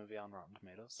of this movie on Rotten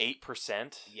Tomatoes?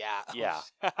 8%? Yeah. Yeah.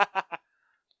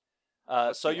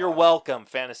 So you're welcome,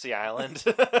 Fantasy Island.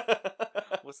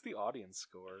 What's the audience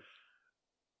score?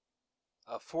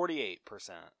 48%.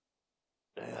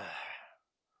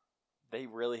 They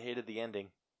really hated the ending.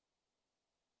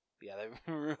 Yeah, they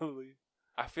really...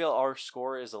 I feel our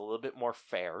score is a little bit more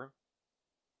fair.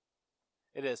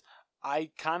 It is. I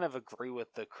kind of agree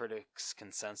with the critics'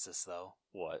 consensus, though.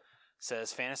 What?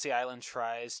 Says Fantasy Island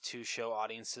tries to show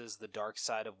audiences the dark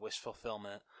side of wish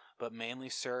fulfillment, but mainly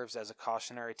serves as a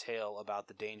cautionary tale about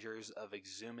the dangers of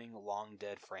exhuming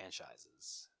long-dead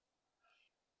franchises.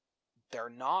 They're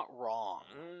not wrong.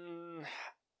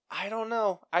 I don't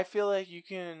know. I feel like you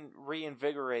can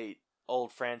reinvigorate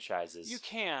old franchises. You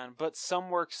can, but some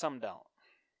work, some don't.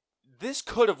 This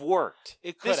could have worked.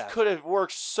 It could This have. could have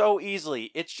worked so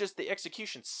easily. It's just the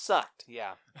execution sucked.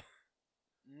 Yeah.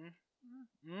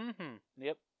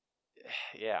 Yep.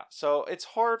 Yeah. So it's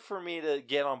hard for me to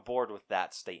get on board with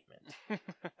that statement.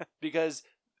 Because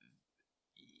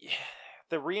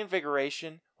the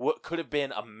reinvigoration could have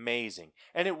been amazing.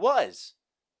 And it was.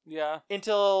 Yeah.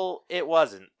 Until it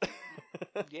wasn't.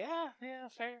 Yeah, fair.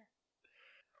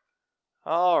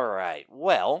 All right.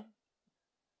 Well,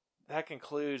 that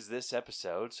concludes this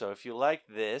episode. So if you like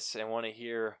this and want to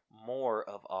hear more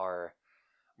of our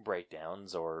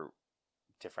breakdowns or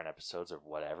different episodes or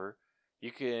whatever,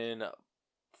 you can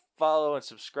follow and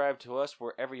subscribe to us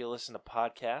wherever you listen to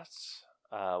podcasts.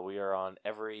 We are on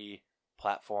every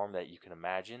platform that you can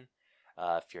imagine.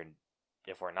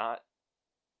 If we're not,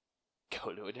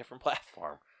 go to a different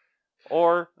platform.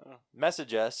 Or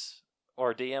message us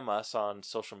or DM us on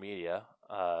social media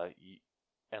and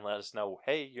let us know,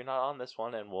 hey, you're not on this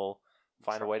one, and we'll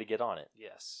find a way to get on it.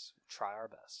 Yes, try our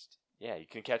best. Yeah, you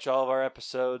can catch all of our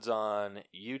episodes on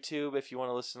YouTube if you want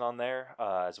to listen on there,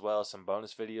 as well as some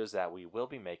bonus videos that we will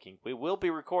be making. We will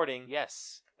be recording.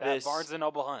 Yes, that Barnes &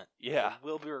 Noble hunt. Yeah. It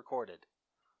will be recorded.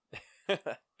 You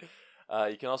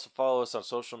can also follow us on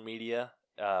social media.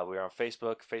 We're on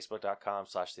Facebook,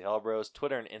 facebook.com/theallbros.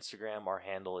 Twitter and Instagram, our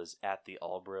handle is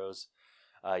 @theallbros.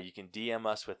 You can DM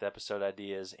us with episode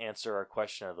ideas, answer our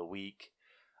question of the week.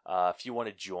 If you want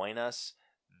to join us,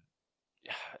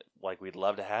 we'd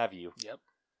love to have you. Yep.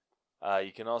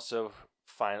 You can also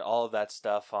find all of that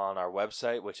stuff on our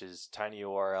website, which is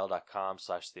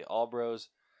tinyurl.com/theallbros,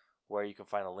 where you can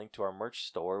find a link to our merch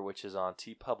store, which is on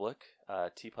TeePublic,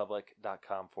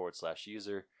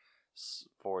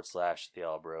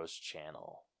 tpublic.com/user/theallbros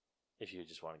channel. If you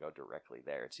just want to go directly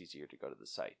there, it's easier to go to the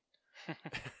site.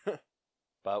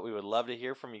 But we would love to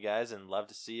hear from you guys and love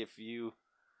to see if you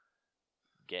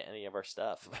get any of our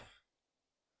stuff.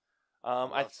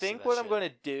 I think what I'm going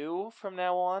to do from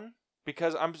now on,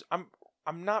 because I'm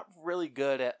not really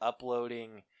good at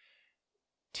uploading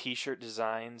t-shirt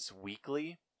designs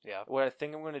weekly. Yeah. What I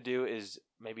think I'm going to do is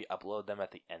maybe upload them at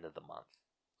the end of the month.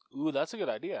 Ooh, that's a good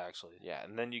idea, actually. Yeah,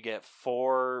 and then you get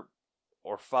 4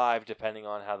 or 5, depending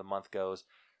on how the month goes,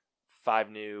 5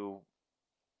 new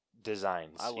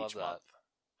designs each month.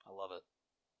 I love it.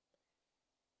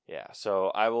 Yeah,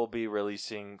 so I will be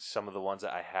releasing some of the ones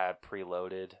that I had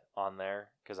preloaded on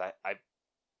there, because I've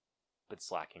been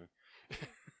slacking.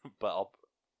 But I'll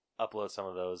upload some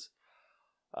of those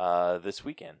this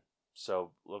weekend.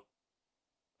 So look.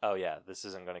 Oh yeah, this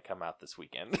isn't going to come out this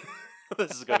weekend.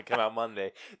 This is going to come out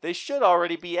Monday. They should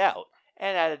already be out,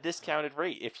 and at a discounted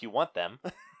rate if you want them.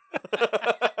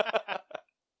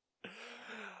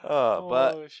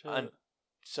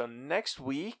 So next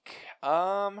week,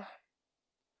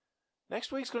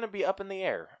 next week's going to be up in the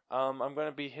air. I'm going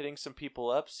to be hitting some people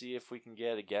up, see if we can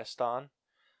get a guest on.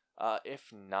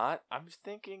 If not, I'm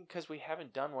thinking, because we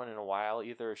haven't done one in a while,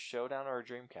 either a Showdown or a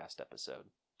Dreamcast episode.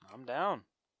 I'm down.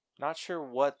 Not sure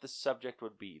what the subject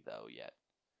would be, though, yet.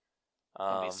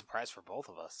 It'll be a surprise for both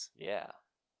of us. Yeah.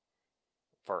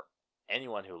 For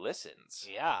anyone who listens.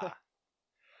 Yeah.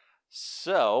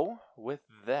 So, with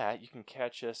that, you can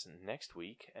catch us next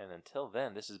week. And until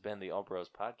then, this has been the All Bros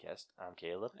Podcast. I'm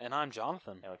Caleb. And I'm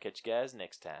Jonathan. And we'll catch you guys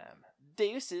next time.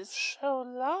 Deuces. So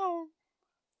long.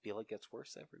 Feel it gets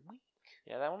worse every week.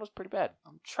 Yeah, that one was pretty bad.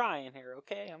 I'm trying here,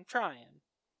 okay? I'm trying.